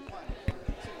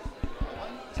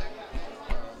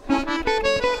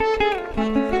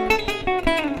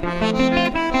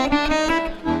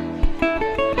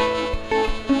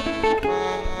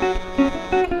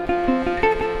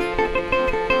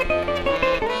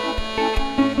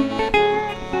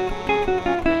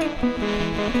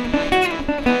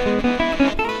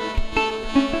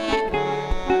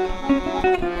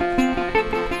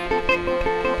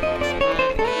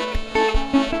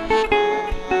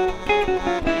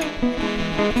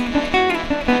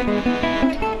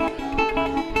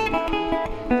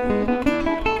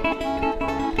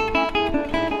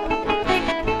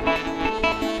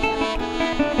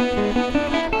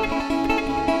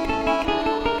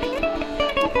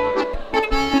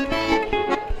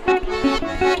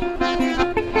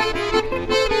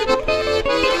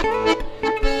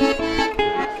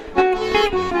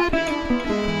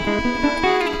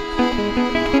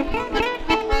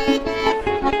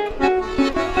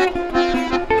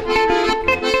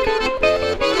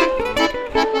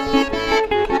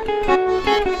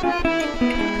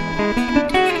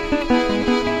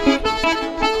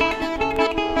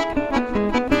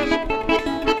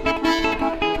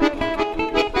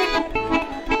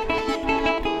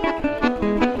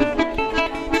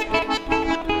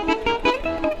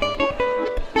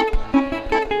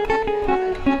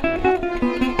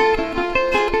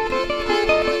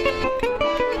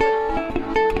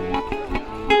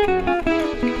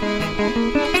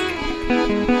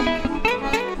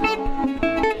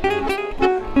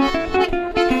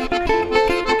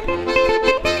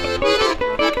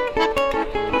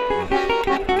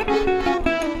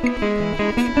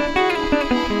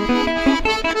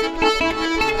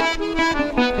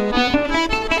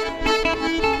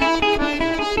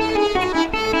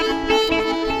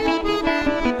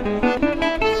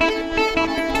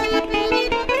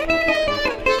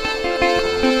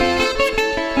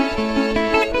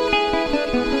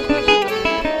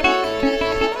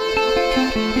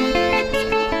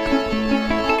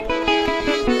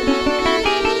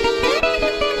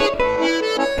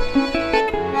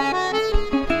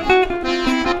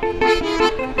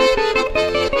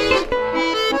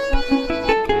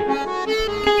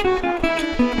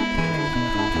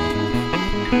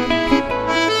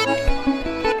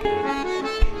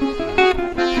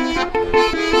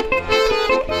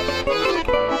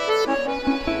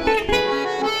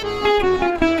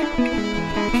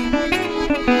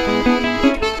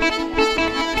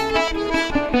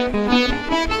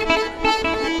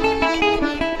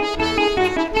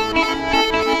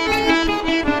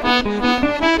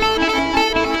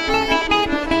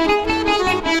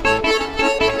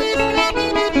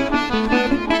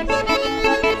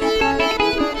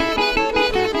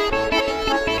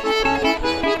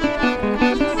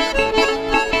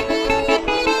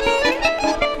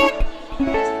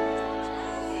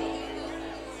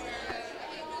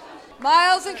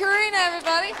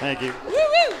 Thank you. Woo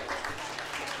woo!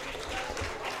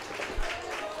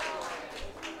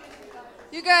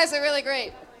 You guys are really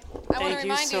great. I want to Thank you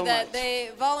remind so you that much.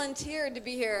 they volunteered to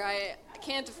be here. I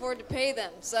can't afford to pay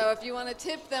them, so if you want to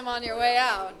tip them on your way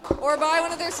out or buy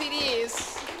one of their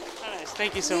CDs, Oh, nice.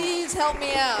 Thank you so much. please help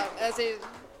me out as a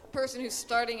person who's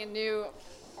starting a new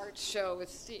art show with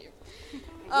Steve.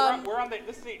 We're on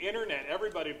this is the internet.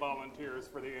 Everybody volunteers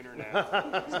for the internet.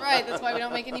 That's right. That's why we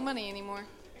don't make any money anymore.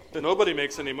 Nobody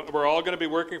makes any money. We're all going to be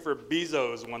working for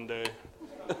Bezos one day.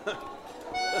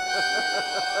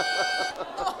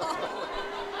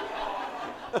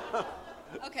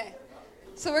 Okay.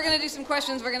 So we're going to do some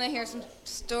questions. We're going to hear some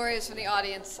stories from the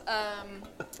audience.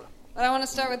 But I want to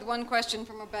start with one question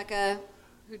from Rebecca,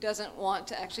 who doesn't want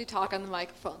to actually talk on the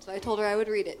microphone. So I told her I would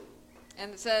read it.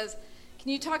 And it says, can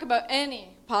you talk about any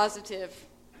positive,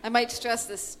 I might stress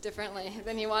this differently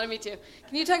than you wanted me to.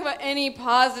 Can you talk about any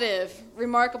positive,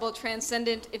 remarkable,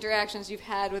 transcendent interactions you've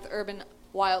had with urban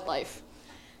wildlife?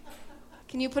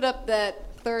 Can you put up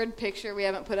that third picture we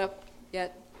haven't put up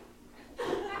yet?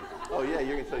 Oh, yeah,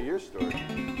 you're going to tell your story.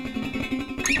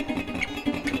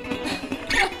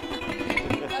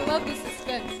 I love the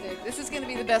suspense, Dave. This is going to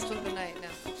be the best one of the night. No,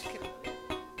 just kidding.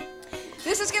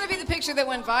 This is going to be the picture that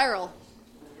went viral.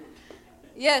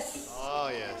 Yes. Oh,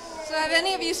 yes. So have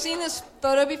any of you seen this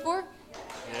photo before?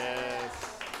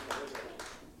 Yes.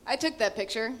 I took that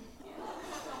picture.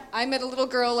 I met a little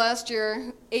girl last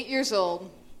year, 8 years old.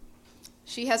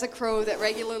 She has a crow that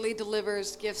regularly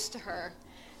delivers gifts to her.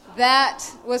 That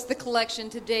was the collection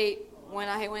to date when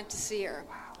I went to see her.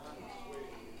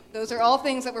 Those are all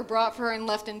things that were brought for her and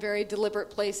left in very deliberate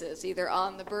places, either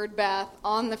on the bird bath,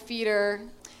 on the feeder.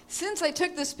 Since I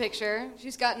took this picture,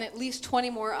 she's gotten at least 20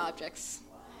 more objects.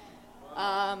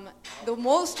 The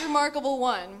most remarkable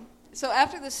one, so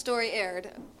after this story aired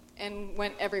and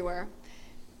went everywhere,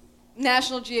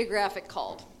 National Geographic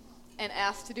called and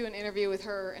asked to do an interview with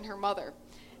her and her mother.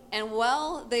 And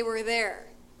while they were there,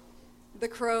 the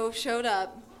crow showed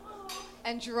up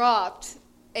and dropped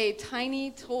a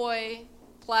tiny toy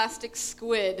plastic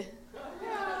squid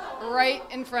right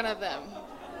in front of them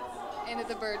into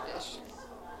the bird dish.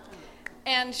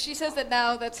 And she says that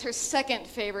now that's her second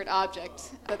favorite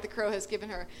object that the crow has given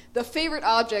her. The favorite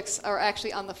objects are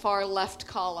actually on the far left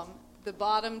column. The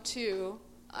far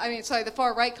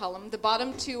right column. The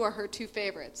bottom two are her two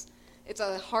favorites. It's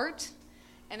a heart,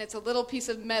 and it's a little piece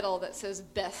of metal that says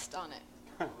best on it.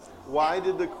 Why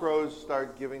did the crows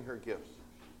start giving her gifts?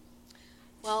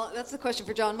 Well, that's the question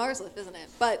for John Marsliff, isn't it?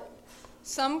 But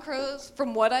some crows,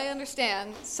 from what I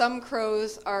understand, some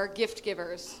crows are gift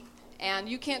givers. And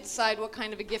you can't decide what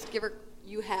kind of a gift giver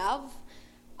you have.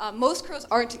 Most crows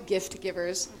aren't gift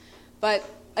givers, but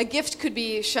a gift could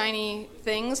be shiny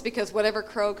things because whatever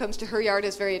crow comes to her yard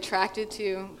is very attracted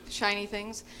to shiny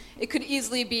things. It could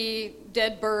easily be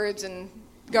dead birds and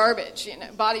garbage,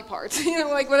 body parts,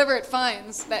 like whatever it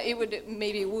finds that it would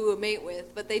maybe woo a mate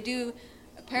with. But they do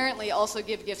apparently also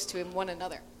give gifts to one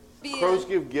another. Crows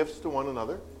give gifts to one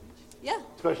another? Yeah.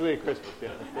 Especially at Christmas,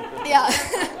 yeah. Yeah.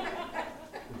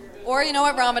 Or,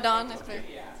 at Ramadan.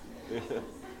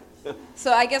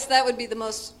 So I guess that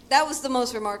was the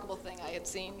most remarkable thing I had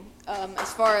seen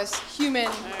as far as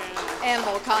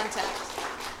human-animal contact.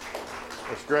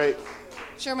 That's great.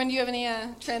 Sherman, do you have any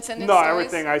transcendent No, stories?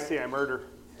 everything I see, I murder.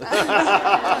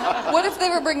 What if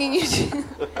they were bringing you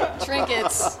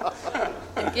trinkets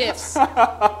and gifts?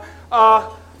 I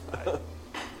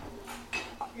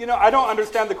don't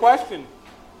understand the question.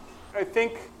 I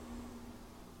think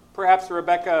perhaps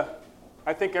Rebecca,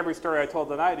 I think every story I told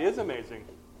tonight is amazing.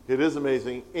 It is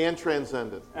amazing and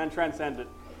transcendent. And transcendent.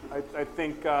 I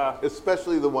think...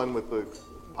 Especially the one with the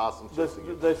possum.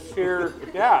 the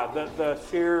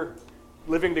sheer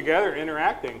living together,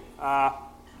 interacting.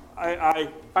 I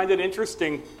find it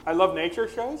interesting. I love nature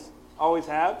shows, always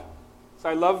have. So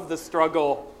I love the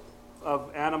struggle of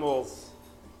animals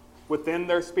within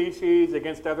their species,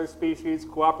 against other species,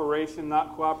 cooperation,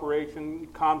 not cooperation,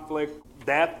 conflict,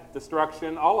 death,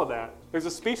 destruction, all of that. There's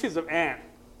a species of ant.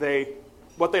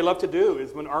 What they love to do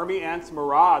is when army ants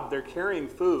maraud, they're carrying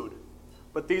food.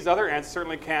 But these other ants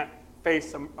certainly can't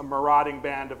face a marauding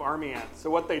band of army ants. So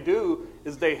what they do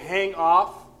is they hang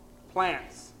off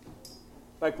plants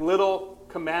like little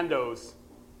commandos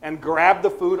and grab the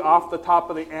food off the top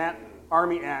of the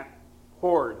army ant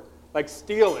horde, like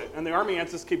steal it. And the army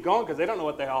ants just keep going because they don't know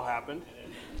what the hell happened.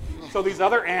 So these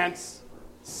other ants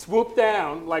swoop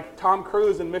down like Tom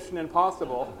Cruise in Mission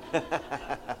Impossible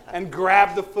and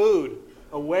grab the food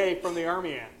away from the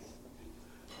army ants.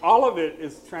 All of it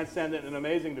is transcendent and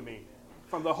amazing to me.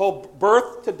 From the whole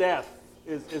birth to death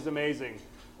is amazing.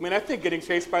 I mean, I think getting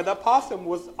chased by that possum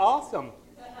was awesome.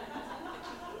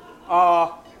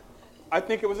 I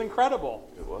think it was incredible.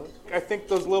 It was? I think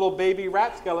those little baby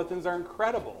rat skeletons are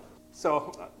incredible.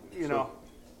 So,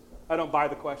 I don't buy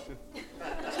the question.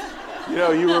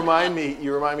 You remind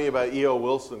me about E.O.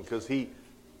 Wilson, because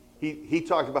he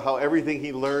talked about how everything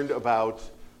he learned about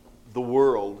the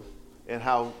world and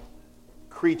how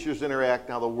creatures interact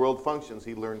and how the world functions,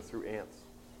 he learned through ants.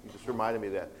 He just reminded me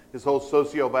of that. His whole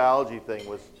sociobiology thing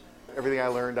was everything I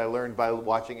learned by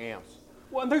watching ants.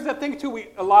 Well, and there's that thing too.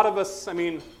 A lot of us,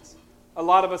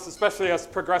 especially us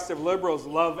progressive liberals,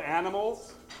 love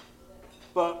animals,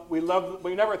 but we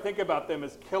never think about them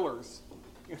as killers.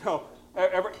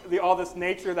 All this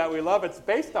nature that we love, it's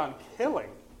based on killing.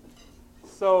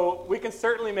 So we can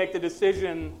certainly make the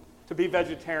decision to be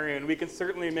vegetarian. We can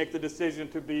certainly make the decision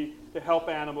to help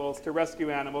animals, to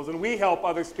rescue animals, and we help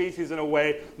other species in a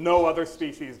way no other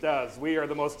species does. We are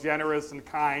the most generous and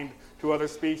kind to other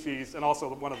species, and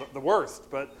also one of the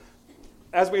worst. But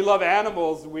as we love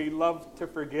animals, we love to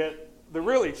forget the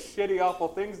really shitty, awful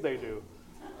things they do.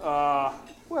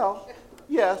 Well,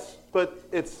 yes, but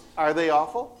are they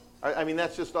awful? I mean,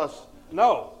 that's just us.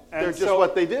 No. And they're just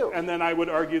what they do. And then I would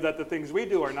argue that the things we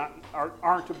do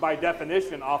aren't by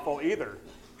definition awful either.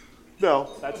 No,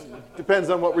 depends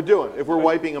on what we're doing. If we're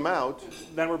wiping them out,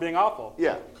 then we're being awful.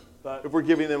 Yeah. But if we're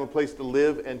giving them a place to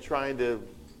live and trying to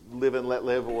live and let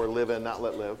live, or live and not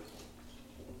let live,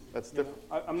 that's different.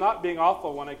 I'm not being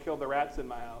awful when I kill the rats in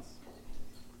my house.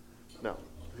 No,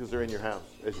 because they're in your house,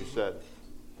 as you said.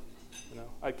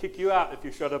 I'd kick you out if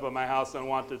you showed up at my house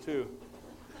unwanted too.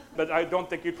 But I don't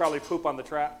think you'd probably poop on the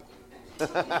trap.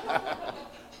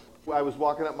 I was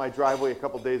walking up my driveway a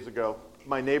couple days ago.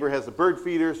 My neighbor has a bird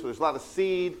feeder, so there's a lot of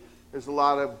seed. There's a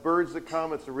lot of birds that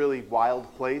come. It's a really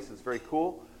wild place. It's very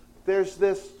cool. There's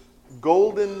this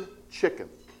golden chicken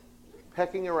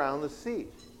pecking around the seed.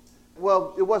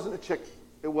 Well, it wasn't a chicken.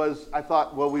 I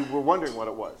thought, we were wondering what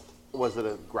it was. Was it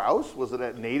a grouse? Was it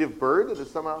a native bird that had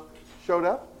somehow showed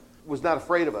up? Was not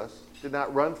afraid of us, did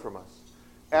not run from us.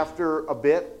 After a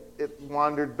bit, it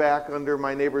wandered back under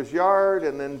my neighbor's yard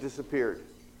and then disappeared.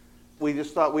 We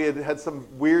just thought we had some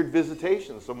weird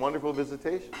visitation, some wonderful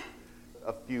visitation.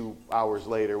 A few hours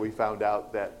later, we found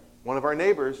out that one of our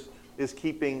neighbors is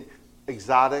keeping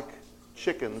exotic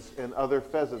chickens and other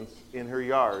pheasants in her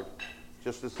yard.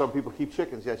 Just as some people keep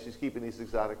chickens, yes, she's keeping these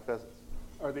exotic pheasants.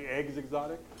 Are the eggs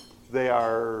exotic? They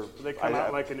are. Do they come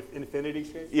out like an infinity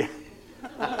shape? Yeah.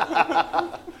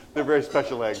 They're very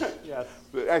special eggs. Yes.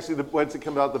 Actually, once it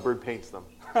comes out, the bird paints them.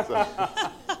 So.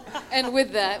 And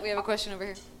with that, we have a question over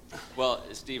here. Well,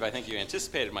 Steve, I think you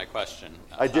anticipated my question.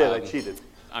 I did. I cheated.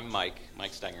 I'm Mike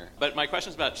Stenger. But my question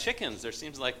is about chickens. There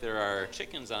seems like there are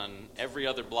chickens on every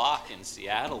other block in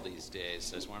Seattle these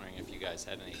days. I was wondering if you guys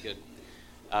had any good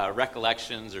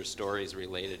recollections or stories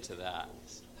related to that.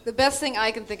 The best thing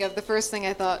I can think of, the first thing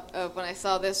I thought of when I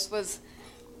saw this was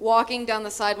walking down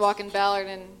the sidewalk in Ballard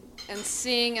and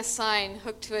seeing a sign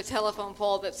hooked to a telephone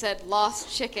pole that said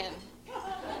 "Lost Chicken"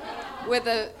 with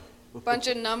a bunch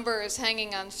of numbers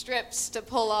hanging on strips to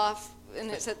pull off, and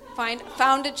it said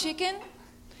 "Found a chicken."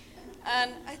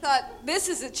 And I thought, this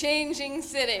is a changing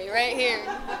city right here.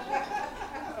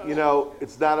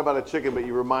 It's not about a chicken, but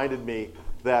you reminded me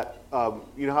that,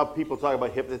 you know how people talk about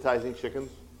hypnotizing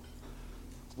chickens?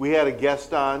 We had a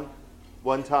guest on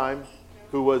one time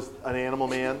who was an animal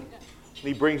man, and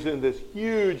he brings in this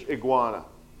huge iguana,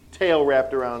 tail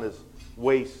wrapped around his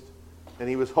waist, and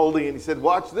he was holding it, and he said,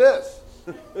 "Watch this."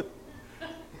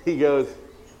 He goes,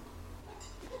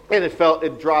 and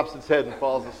it drops its head and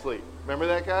falls asleep. Remember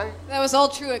that guy? That was all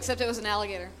true, except it was an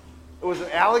alligator. It was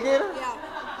an alligator? Yeah.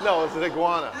 No, it was an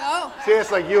iguana. No. See,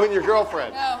 it's like you and your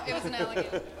girlfriend. No, it was an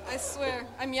alligator. I swear.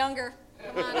 I'm younger.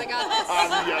 Come on, I got this.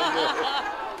 I'm younger.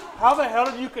 How the hell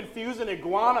did you confuse an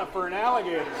iguana for an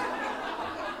alligator?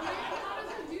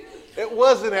 It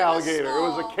was an alligator. It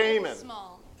was a caiman.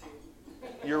 Small.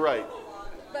 You're right.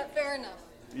 But fair enough.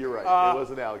 You're right. It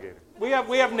was an alligator. We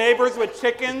have neighbors with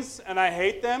chickens, and I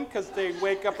hate them because they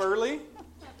wake up early.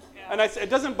 And it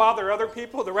doesn't bother other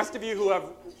people, the rest of you who have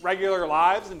regular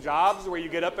lives and jobs where you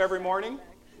get up every morning.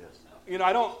 Yes.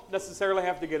 I don't necessarily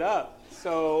have to get up.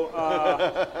 So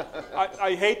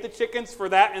I hate the chickens for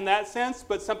that in that sense,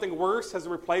 but something worse has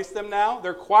replaced them now.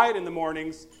 They're quiet in the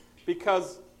mornings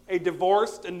because a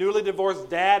newly divorced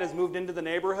dad has moved into the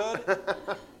neighborhood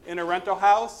in a rental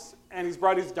house, and he's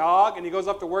brought his dog, and he goes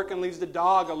up to work and leaves the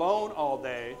dog alone all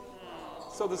day.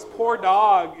 So this poor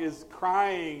dog is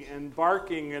crying and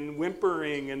barking and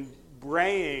whimpering and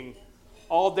braying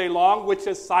all day long, which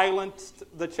has silenced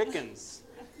the chickens.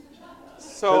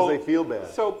 Because they feel bad.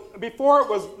 So before it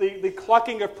was the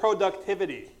clucking of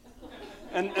productivity.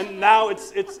 And now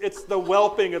it's the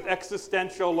whelping of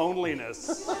existential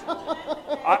loneliness.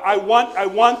 I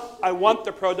want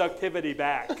the productivity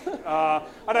back,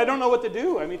 and I don't know what to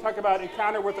do. I mean, talk about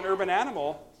encounter with an urban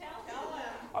animal.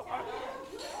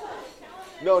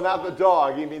 No, not the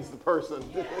dog. He means the person.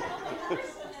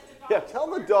 Yeah, tell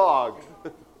the dog.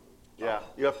 Yeah,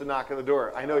 you have to knock on the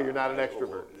door. I know you're not an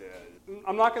extrovert.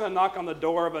 I'm not going to knock on the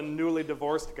door of a newly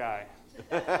divorced guy.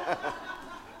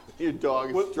 Your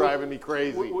dog is driving me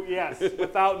crazy. Yes,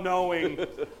 without knowing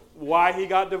why he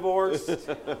got divorced,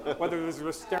 whether there's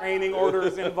restraining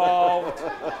orders involved.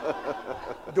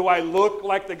 Do I look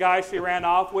like the guy she ran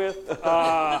off with?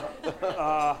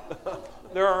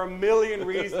 There are a million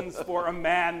reasons for a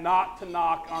man not to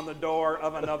knock on the door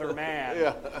of another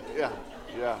man. Yeah.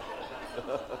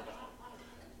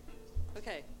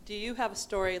 Okay, do you have a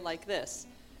story like this?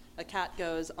 A cat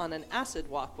goes on an acid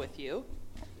walk with you,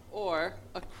 or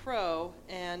a crow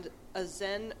and a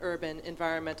Zen urban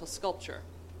environmental sculpture?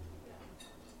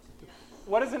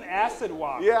 What is an acid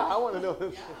walk? Yeah, I want to know.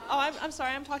 Oh, I'm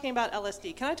sorry, I'm talking about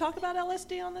LSD. Can I talk about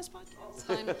LSD on this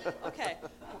podcast? Okay.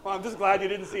 Well, I'm just glad you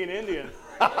didn't see an Indian.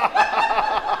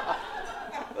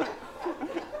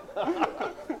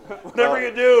 Whatever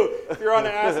you do, if you're on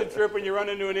an acid trip and you run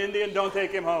into an Indian, don't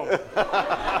take him home.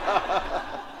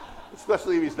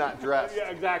 Especially if he's not dressed. Yeah,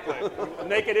 exactly. A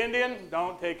naked Indian,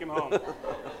 don't take him home.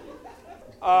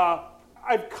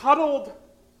 I've cuddled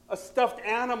a stuffed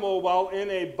animal while in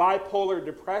a bipolar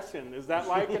depression. Is that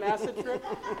like an acid trip?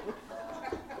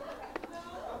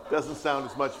 Doesn't sound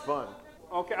as much fun.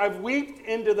 Okay, I've weeped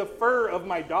into the fur of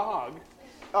my dog.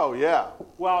 Oh, yeah.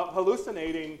 While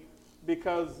hallucinating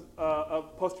because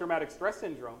of post-traumatic stress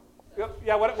syndrome.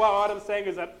 Yeah, what I'm saying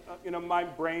is that my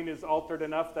brain is altered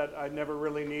enough that I never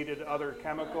really needed other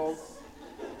chemicals.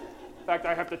 In fact,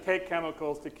 I have to take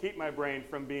chemicals to keep my brain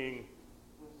from being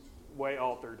way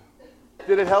altered.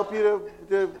 Did it help you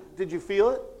did you feel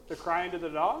it? To cry into the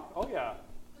dog? Oh, yeah.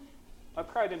 I've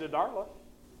cried into Darla.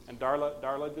 And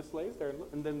Darla just lays there,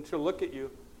 and then she'll look at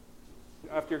you.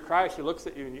 After you cry, she looks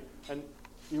at you, and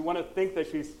you want to think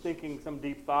that she's thinking some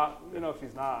deep thought.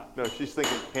 She's not. No, she's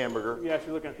thinking hamburger. Yeah, she's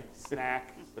looking at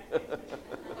snack.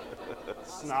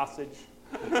 Sausage.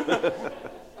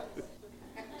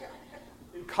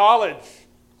 In college,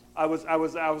 I was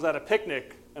at a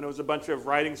picnic, and it was a bunch of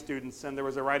writing students, and there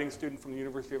was a writing student from the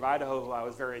University of Idaho who I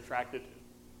was very attracted to.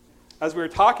 As we were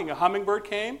talking, a hummingbird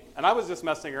came, and I was just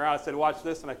messing around. I said, "Watch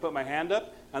this," and I put my hand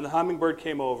up, and the hummingbird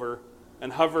came over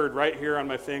and hovered right here on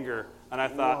my finger, and I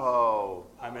thought, "Whoa,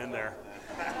 I'm in there."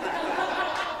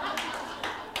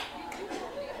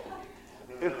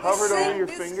 It hovered over your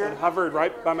finger? It hovered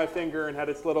right by my finger and had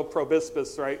its little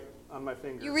proboscis right on my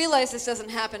finger. You realize this doesn't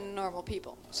happen to normal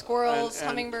people. Squirrels,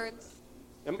 hummingbirds.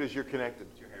 Because you're connected.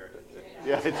 It's your heritage.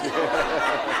 Yeah.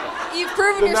 You've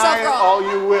proven yourself Deny it wrong. all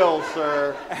you will,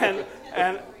 sir.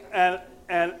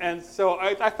 And so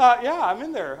I thought, yeah, I'm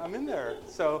in there.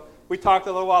 So we talked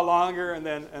a little while longer, and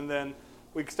then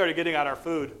we started getting out our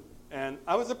food. And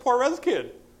I was a poor res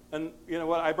kid. And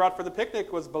what I brought for the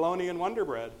picnic was bologna and Wonder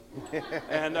Bread.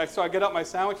 And so I get out my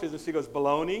sandwiches, and she goes,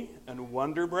 "Bologna and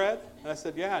Wonder Bread?" And I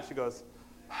said, "Yeah." She goes,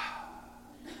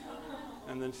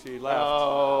 and then she left.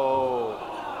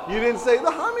 Oh, you didn't say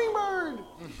the hummingbird.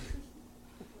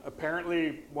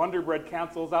 Apparently, Wonder Bread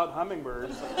cancels out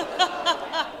hummingbirds.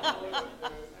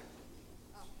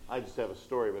 I just have a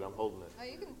story, but I'm holding it. Oh,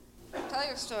 you can tell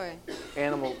your story.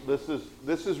 Animal. This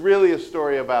is really a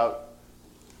story about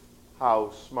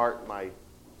how smart my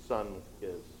son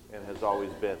is and has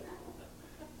always been,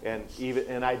 and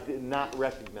I did not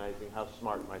recognizing how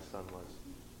smart my son was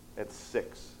at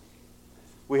 6.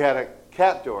 We had a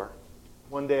cat door.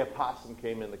 One day, a possum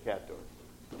came in the cat door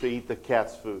to eat the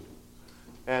cat's food,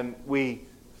 and we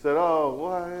said, "Oh,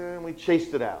 well," and we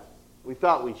chased it out. We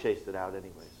thought we chased it out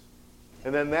anyways.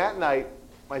 And then that night,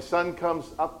 my son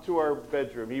comes up to our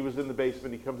bedroom. He was in the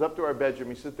basement. He comes up to our bedroom.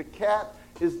 He said, "The cat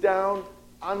is down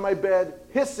on my bed,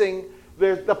 hissing.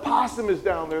 The possum is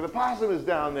down there. The possum is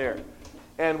down there."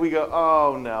 And we go,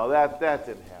 "Oh, no, that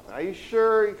didn't happen. Are you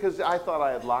sure?" Because I thought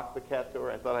I had locked the cat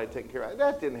door. I thought I had taken care of it.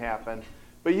 That didn't happen.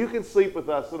 But you can sleep with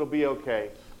us. It'll be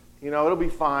okay. It'll be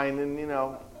fine, and,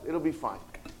 it'll be fine.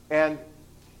 And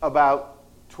about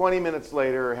 20 minutes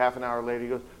later, or half an hour later, he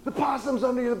goes, "The possum's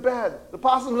under the bed. The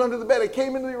possum's under the bed. It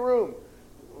came into the room."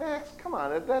 Max, come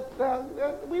on.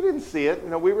 We didn't see it.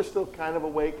 We were still kind of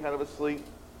awake, kind of asleep.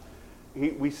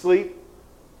 We sleep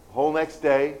the whole next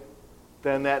day,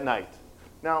 then that night.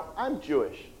 Now, I'm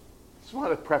Jewish. I just want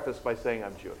to preface by saying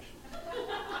I'm Jewish.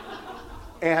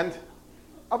 And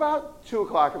About 2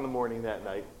 o'clock in the morning that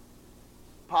night,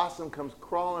 possum comes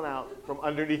crawling out from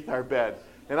underneath our bed.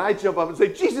 And I jump up and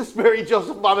say, Jesus, Mary,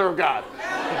 Joseph, Mother of God.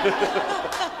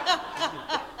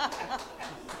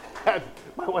 And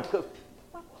my wife goes,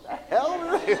 what the hell?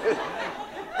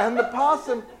 And the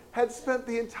possum had spent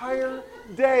the entire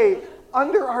day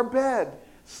under our bed,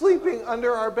 sleeping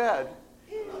under our bed.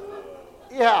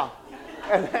 Yeah.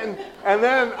 And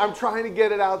then I'm trying to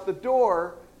get it out the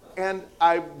door, and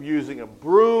I'm using a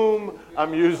broom.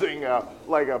 I'm using a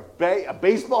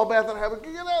baseball bat that I have.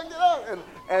 Get out!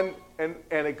 And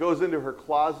it goes into her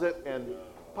closet. And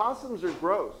possums are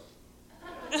gross.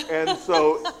 And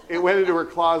so it went into her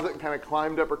closet and kind of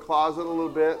climbed up her closet a little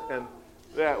bit, and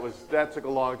that took a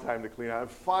long time to clean out.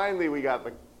 And finally, we got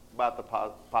the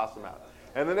possum out.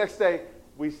 And the next day,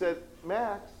 we said,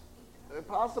 Max, the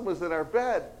possum was in our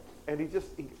bed, and he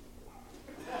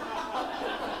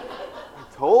I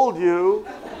told you.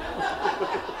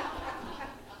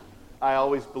 I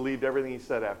always believed everything he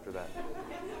said after that.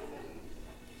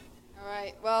 All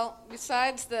right. Well,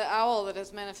 besides the owl that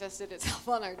has manifested itself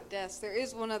on our desk, there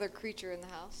is one other creature in the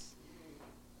house.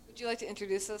 Would you like to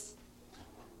introduce us?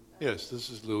 Yes, this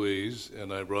is Louise,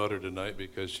 and I brought her tonight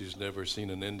because she's never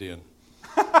seen an Indian.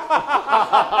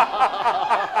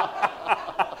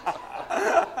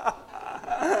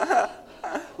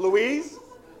 Louise?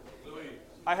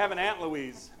 I have an Aunt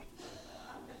Louise.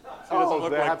 She doesn't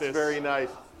look like this. That's very nice.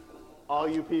 All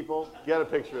you people, get a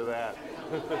picture of that.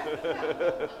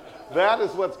 That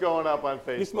is what's going up on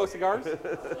Facebook. You smoke cigars?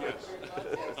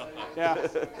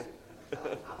 Yes. Yeah.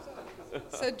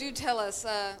 So do tell us,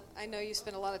 I know you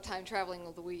spend a lot of time traveling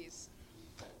with Louise.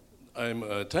 I'm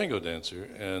a tango dancer,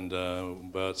 and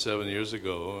about 7 years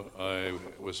ago, I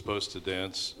was supposed to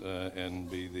dance and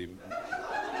be the...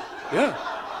 Yeah.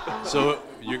 So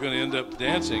you're going to end up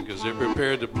dancing because they're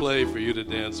prepared to play for you to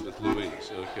dance with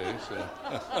Louise, okay? So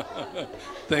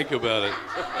think about it.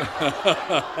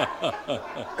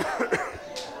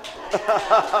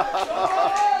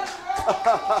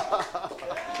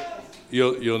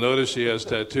 You'll notice she has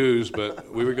tattoos,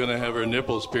 but we were going to have her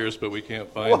nipples pierced, but we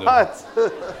can't find them.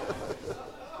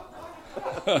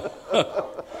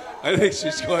 I think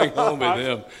she's going home with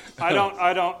him.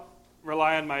 I don't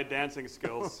rely on my dancing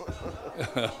skills.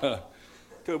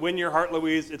 To win your heart,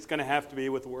 Louise, it's going to have to be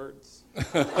with words.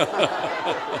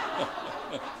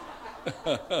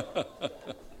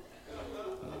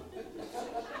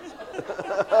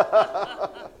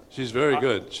 She's very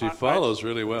good. She follows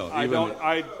really well.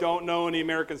 I don't know any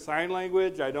American Sign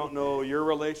Language. I don't know your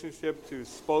relationship to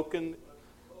spoken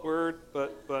word,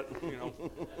 but you know.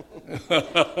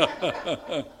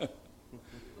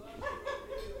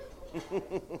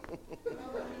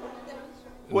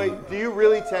 Wait, do you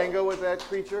really tango with that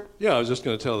creature? Yeah, I was just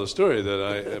going to tell the story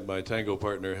that my tango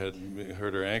partner had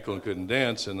hurt her ankle and couldn't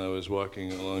dance, and I was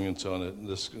walking along and saw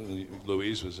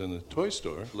Louise was in a toy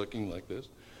store looking like this.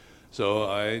 So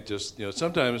I just,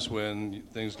 sometimes when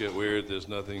things get weird, there's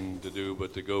nothing to do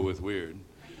but to go with weird.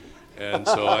 And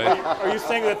so Are you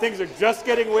saying that things are just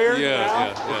getting weird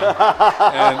now?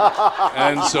 Yeah.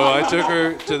 And so I took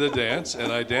her to the dance, and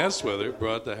I danced with her,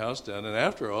 brought the house down, and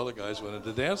after all, the guys wanted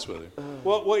to dance with her.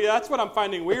 Well, yeah, that's what I'm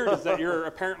finding weird, is that you're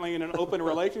apparently in an open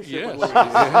relationship with Louise.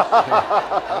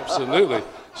 Absolutely.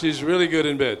 She's really good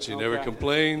in bed. She never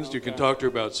complains. You can talk to her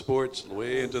about sports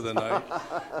way into the night.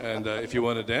 And if you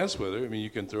want to dance with her, you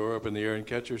can throw her up in the air and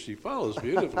catch her. She follows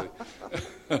beautifully.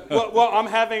 Well, I'm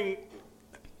having...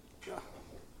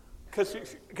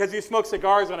 Because you smoke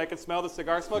cigars and I can smell the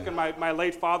cigar smoke, and my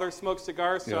late father smoked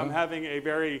cigars, so I'm having a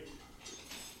very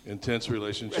intense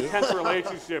relationship.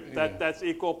 That's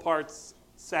equal parts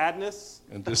sadness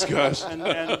and disgust,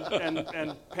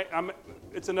 and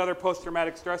it's another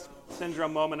post-traumatic stress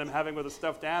syndrome moment I'm having with a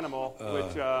stuffed animal.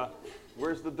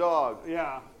 Where's the dog?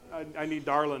 Yeah, I need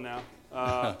Darlin now.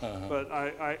 But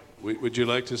I would you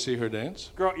like to see her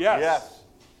dance? Yes.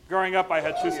 Growing up, I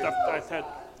had two stuffed.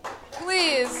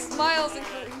 Please, Miles and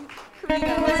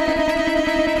Karina, let's go.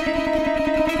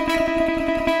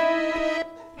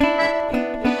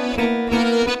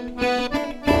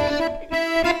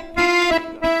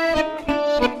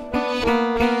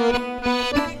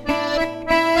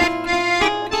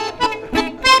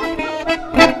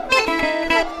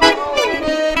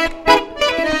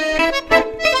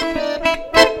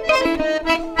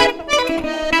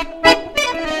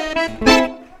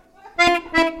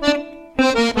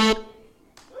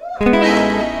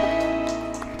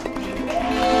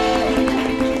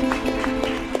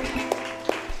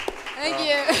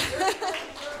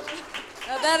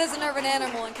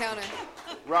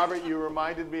 Robert, you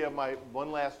reminded me of my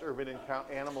one last urban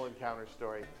animal encounter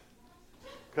story.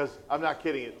 because I'm not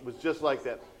kidding. It was just like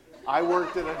that. I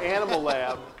worked in an animal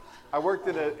lab. I worked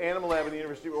in an animal lab at the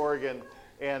University of Oregon,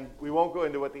 and we won't go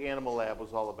into what the animal lab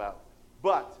was all about.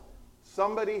 But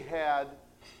somebody had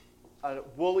a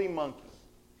woolly monkey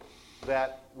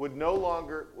that would no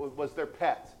longer, was their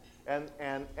pet.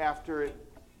 And after it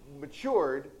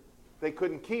matured, they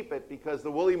couldn't keep it because the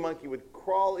woolly monkey would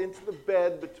crawl into the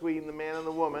bed between the man and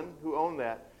the woman who owned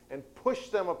that and push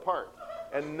them apart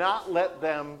and not let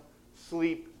them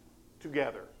sleep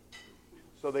together.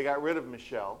 So they got rid of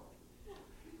Michelle.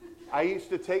 I used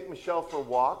to take Michelle for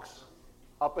walks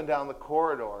up and down the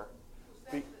corridor.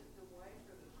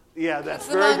 Yeah, that's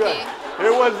very good.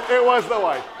 It was the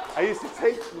wife. I used to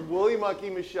take the woolly monkey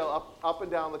Michelle up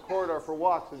and down the corridor for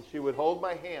walks, and she would hold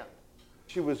my hand.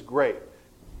 She was great,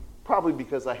 probably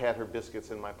because I had her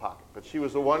biscuits in my pocket, but she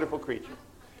was a wonderful creature.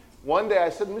 One day I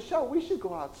said, Michelle, we should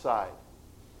go outside.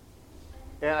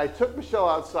 And I took Michelle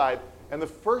outside, and the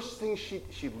first thing she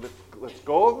lets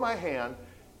go of my hand,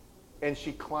 and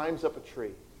she climbs up a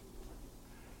tree.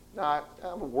 Now,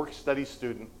 I'm a work-study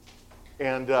student,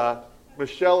 and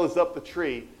Michelle is up the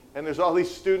tree, and there's all these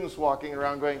students walking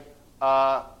around going,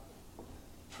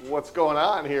 what's going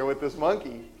on here with this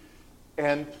monkey?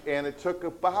 And it took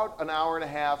about an hour and a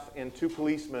half and 2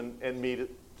 policemen and me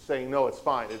saying, no, it's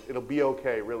fine. It'll be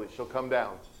okay, really. She'll come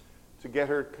down, to get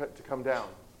her to come down.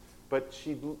 But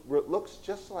she looks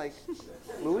just like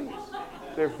Louise.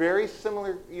 They're very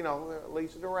similar, you know,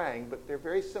 Lisa Durang, but they're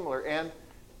very similar.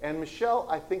 And Michelle,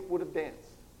 I think, would have danced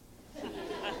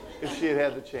if she had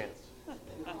had the chance.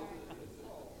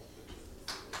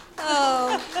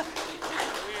 Oh.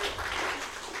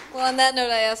 Well, on that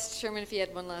note, I asked Sherman if he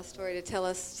had one last story to tell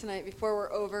us tonight before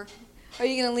we're over. Are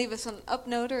you going to leave us on an up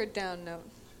note or a down note?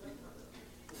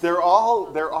 They're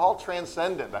all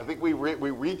transcendent. I think we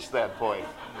reached that point.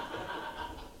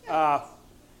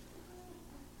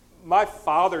 My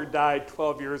father died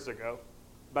 12 years ago.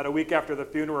 About a week after the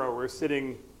funeral,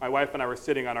 my wife and I were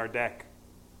sitting on our deck.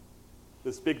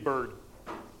 This big bird,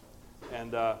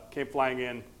 and came flying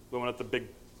in. We went up the big,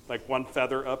 like one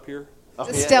feather up here.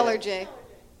 The Stellar Jay.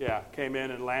 Yeah, came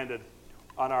in and landed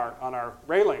on our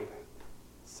railing,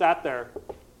 sat there,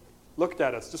 looked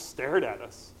at us, just stared at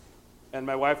us. And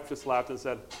my wife just laughed and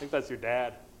said, I think that's your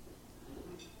dad.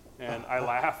 And I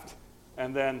laughed.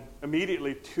 And then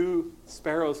immediately 2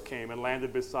 sparrows came and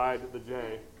landed beside the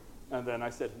jay. And then I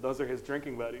said, those are his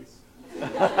drinking buddies.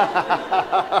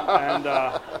 And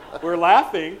we're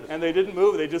laughing, and they didn't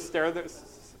move. They just stared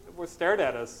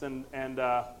at us. And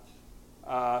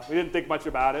we didn't think much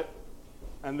about it.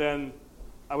 And then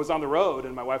I was on the road,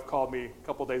 and my wife called me a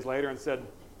couple days later and said,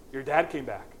 your dad came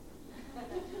back.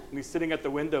 And he's sitting at the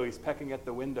window. He's pecking at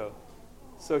the window.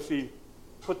 So she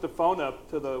put the phone up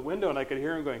to the window, and I could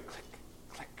hear him going click,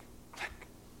 click, click,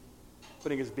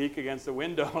 putting his beak against the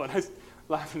window. And I was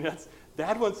laughing.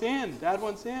 Dad wants in. Dad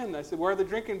wants in. I said, where are the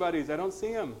drinking buddies? I don't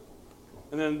see them.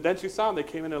 And then she saw them. They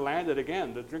came in and landed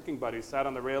again. The drinking buddies sat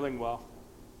on the railing while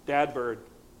Dad Bird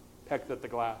pecked at the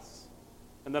glass.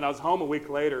 And then I was home a week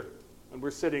later, and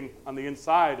we're sitting on the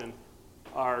inside, and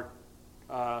our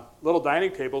little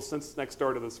dining table sits next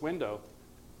door to this window.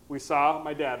 We saw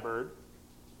my Dad Bird,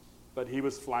 but he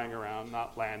was flying around,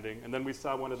 not landing. And then we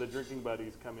saw one of the drinking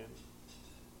buddies come in.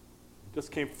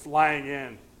 Just came flying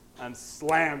in and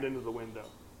slammed into the window.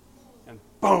 And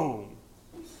boom,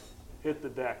 hit the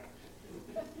deck.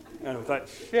 And I thought,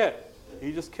 shit,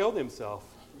 he just killed himself.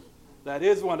 That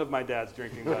is one of my dad's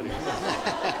drinking buddies.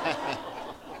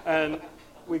 And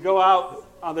we go out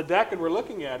on the deck and we're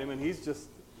looking at him, and he's just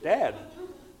dead.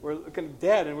 We're looking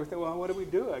dead, and we're thinking, well, what do we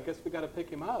do? I guess we got to pick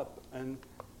him up. And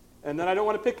then I don't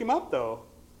want to pick him up, though,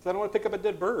 because I don't want to pick up a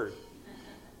dead bird.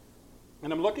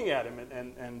 And I'm looking at him,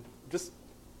 and just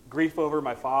grief over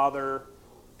my father,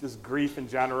 just grief in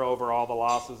general over all the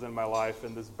losses in my life,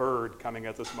 and this bird coming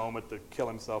at this moment to kill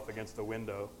himself against the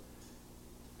window.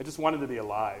 I just wanted to be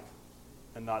alive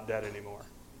and not dead anymore.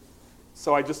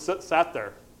 So I just sat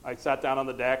there. I sat down on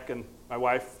the deck, and my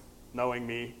wife, knowing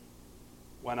me,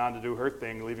 went on to do her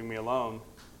thing, leaving me alone.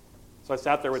 So I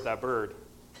sat there with that bird.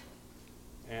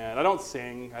 And I don't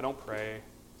sing, I don't pray,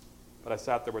 but I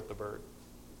sat there with the bird.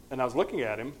 And I was looking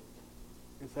at him,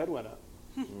 his head went up.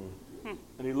 And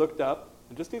he looked up,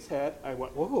 and just his head, I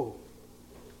went, whoa.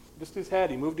 Just his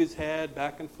head, he moved his head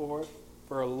back and forth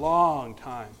for a long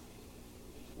time.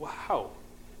 Wow.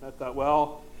 And I thought,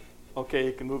 well, okay,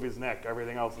 he can move his neck.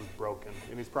 Everything else is broken.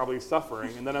 And he's probably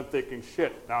suffering. And then I'm thinking,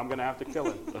 shit, now I'm going to have to kill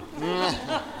him.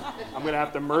 I'm going to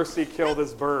have to mercy kill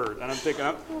this bird. And I'm thinking,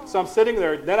 so I'm sitting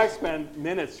there. Then I spend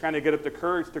minutes trying to get up the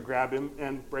courage to grab him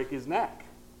and break his neck.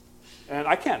 And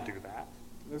I can't do that.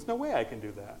 There's no way I can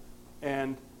do that.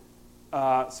 And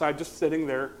so I'm just sitting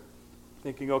there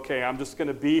thinking, okay, I'm just going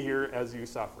to be here as you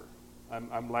suffer.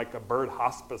 I'm like a bird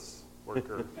hospice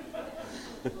worker.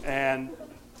 and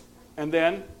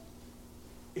then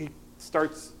he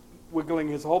starts wiggling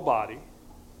his whole body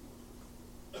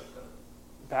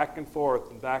back and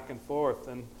forth and back and forth.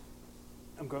 And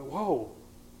I'm going, whoa,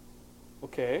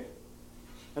 okay.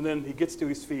 And then he gets to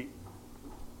his feet.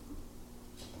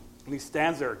 And he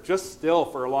stands there just still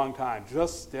for a long time,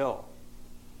 just still.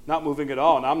 Not moving at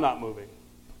all, and I'm not moving.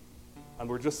 And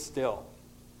we're just still.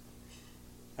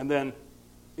 And then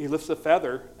he lifts a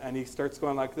feather, and he starts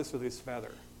going like this with his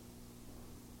feather.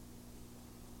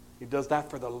 He does that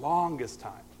for the longest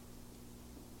time.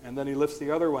 And then he lifts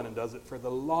the other one and does it for the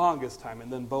longest time,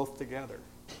 and then both together.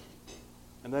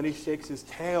 And then he shakes his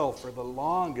tail for the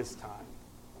longest time.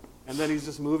 And then he's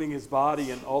just moving his body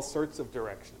in all sorts of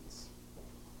directions.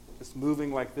 Just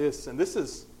moving like this. And this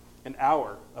is an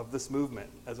hour of this movement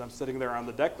as I'm sitting there on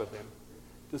the deck with him.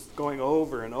 Just going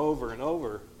over and over and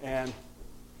over. And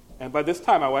by this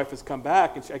time, my wife has come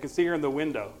back, and I can see her in the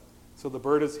window. So the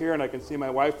bird is here, and I can see my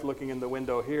wife looking in the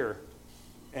window here.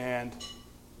 And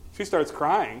she starts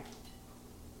crying,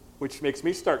 which makes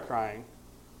me start crying.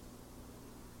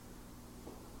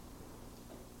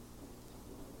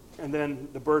 And then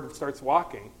the bird starts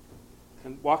walking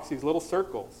and walks these little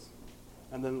circles.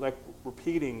 And then like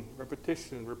repeating,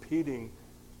 repetition,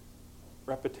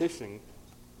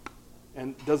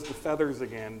 and does the feathers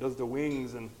again, does the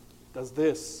wings, and does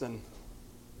this. And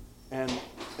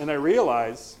I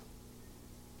realize,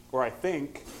 or I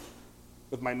think,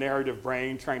 with my narrative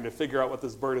brain trying to figure out what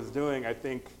this bird is doing, I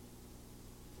think,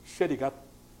 shit,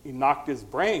 he knocked his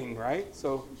brain, right?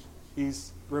 So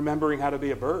he's remembering how to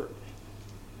be a bird.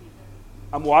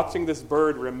 I'm watching this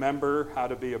bird remember how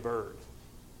to be a bird.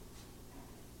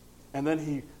 And then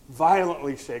he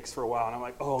violently shakes for a while, and I'm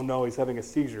like, oh no, he's having a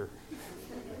seizure.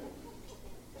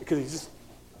 Because he's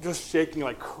just shaking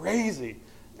like crazy.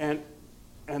 And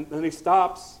then he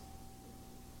stops,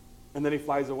 and then he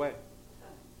flies away.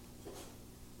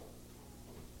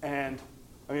 And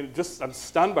I mean, I'm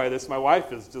stunned by this. My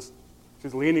wife is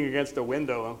she's leaning against a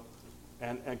window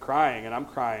and crying, and I'm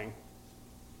crying.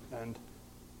 And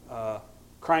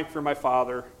crying for my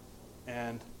father,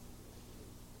 and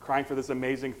crying for this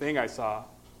amazing thing I saw.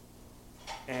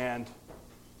 And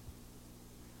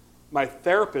my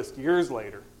therapist, years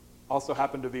later, also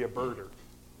happened to be a birder.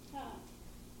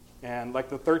 And like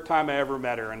the third time I ever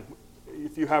met her, and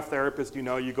if you have therapists, you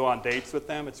know you go on dates with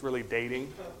them. It's really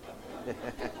dating.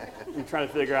 You're trying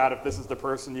to figure out if this is the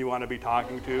person you want to be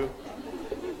talking to.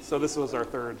 So this was our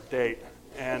third date.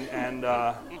 And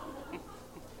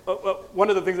one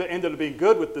of the things that ended up being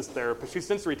good with this therapist, she's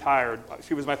since retired.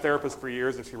 She was my therapist for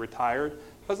years, and she retired.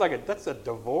 I was like, that's a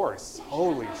divorce.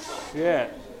 Holy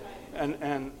shit.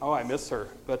 And I miss her.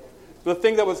 But the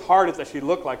thing that was hard is that she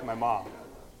looked like my mom.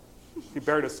 She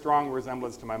bared a strong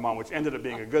resemblance to my mom, which ended up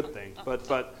being a good thing.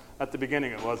 But at the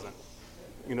beginning, it wasn't.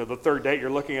 You know, the third date, you're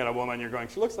looking at a woman, you're going,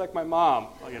 she looks like my mom.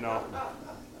 You know,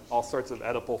 all sorts of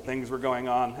Oedipal things were going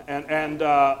on.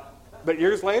 But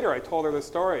years later, I told her the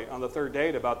story on the third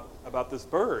date about this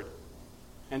bird.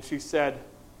 And she said,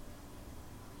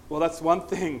 well, that's one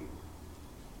thing.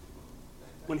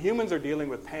 When humans are dealing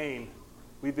with pain,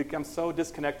 we become so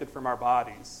disconnected from our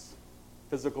bodies,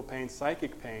 physical pain,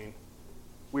 psychic pain.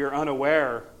 We are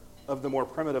unaware of the more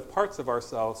primitive parts of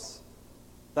ourselves.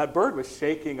 That bird was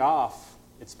shaking off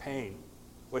its pain,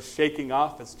 was shaking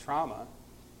off its trauma.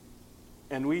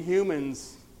 And we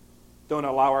humans don't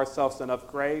allow ourselves enough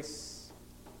grace,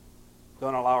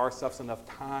 don't allow ourselves enough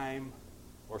time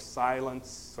or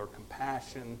silence or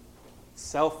compassion,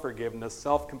 self-forgiveness,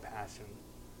 self-compassion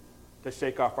to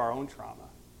shake off our own trauma.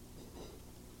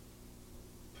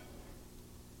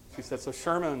 She said, so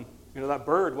Sherman, that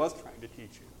bird was trying to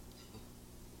teach you,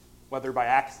 whether by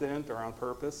accident or on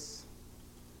purpose.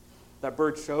 That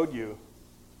bird showed you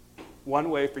one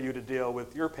way for you to deal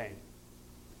with your pain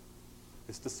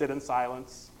is to sit in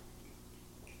silence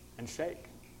and shake.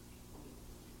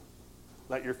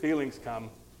 Let your feelings come.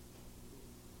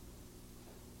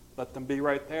 Let them be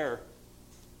right there.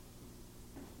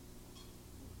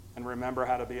 And remember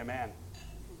how to be a man.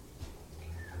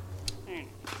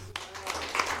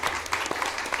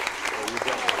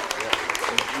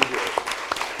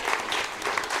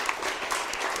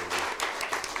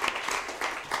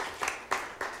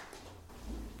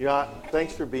 Yeah,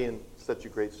 thanks for being such a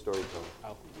great storyteller.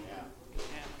 Oh.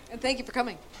 And thank you for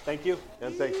coming. Thank you.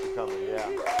 And thanks for coming, yeah.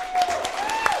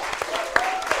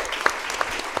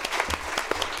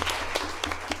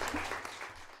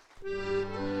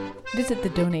 Visit the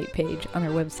donate page on our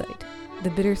website.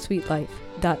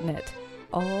 thebittersweetlife.net.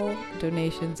 All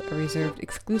donations are reserved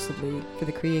exclusively for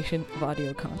the creation of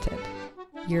audio content.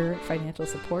 Your financial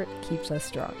support keeps us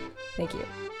strong. Thank you.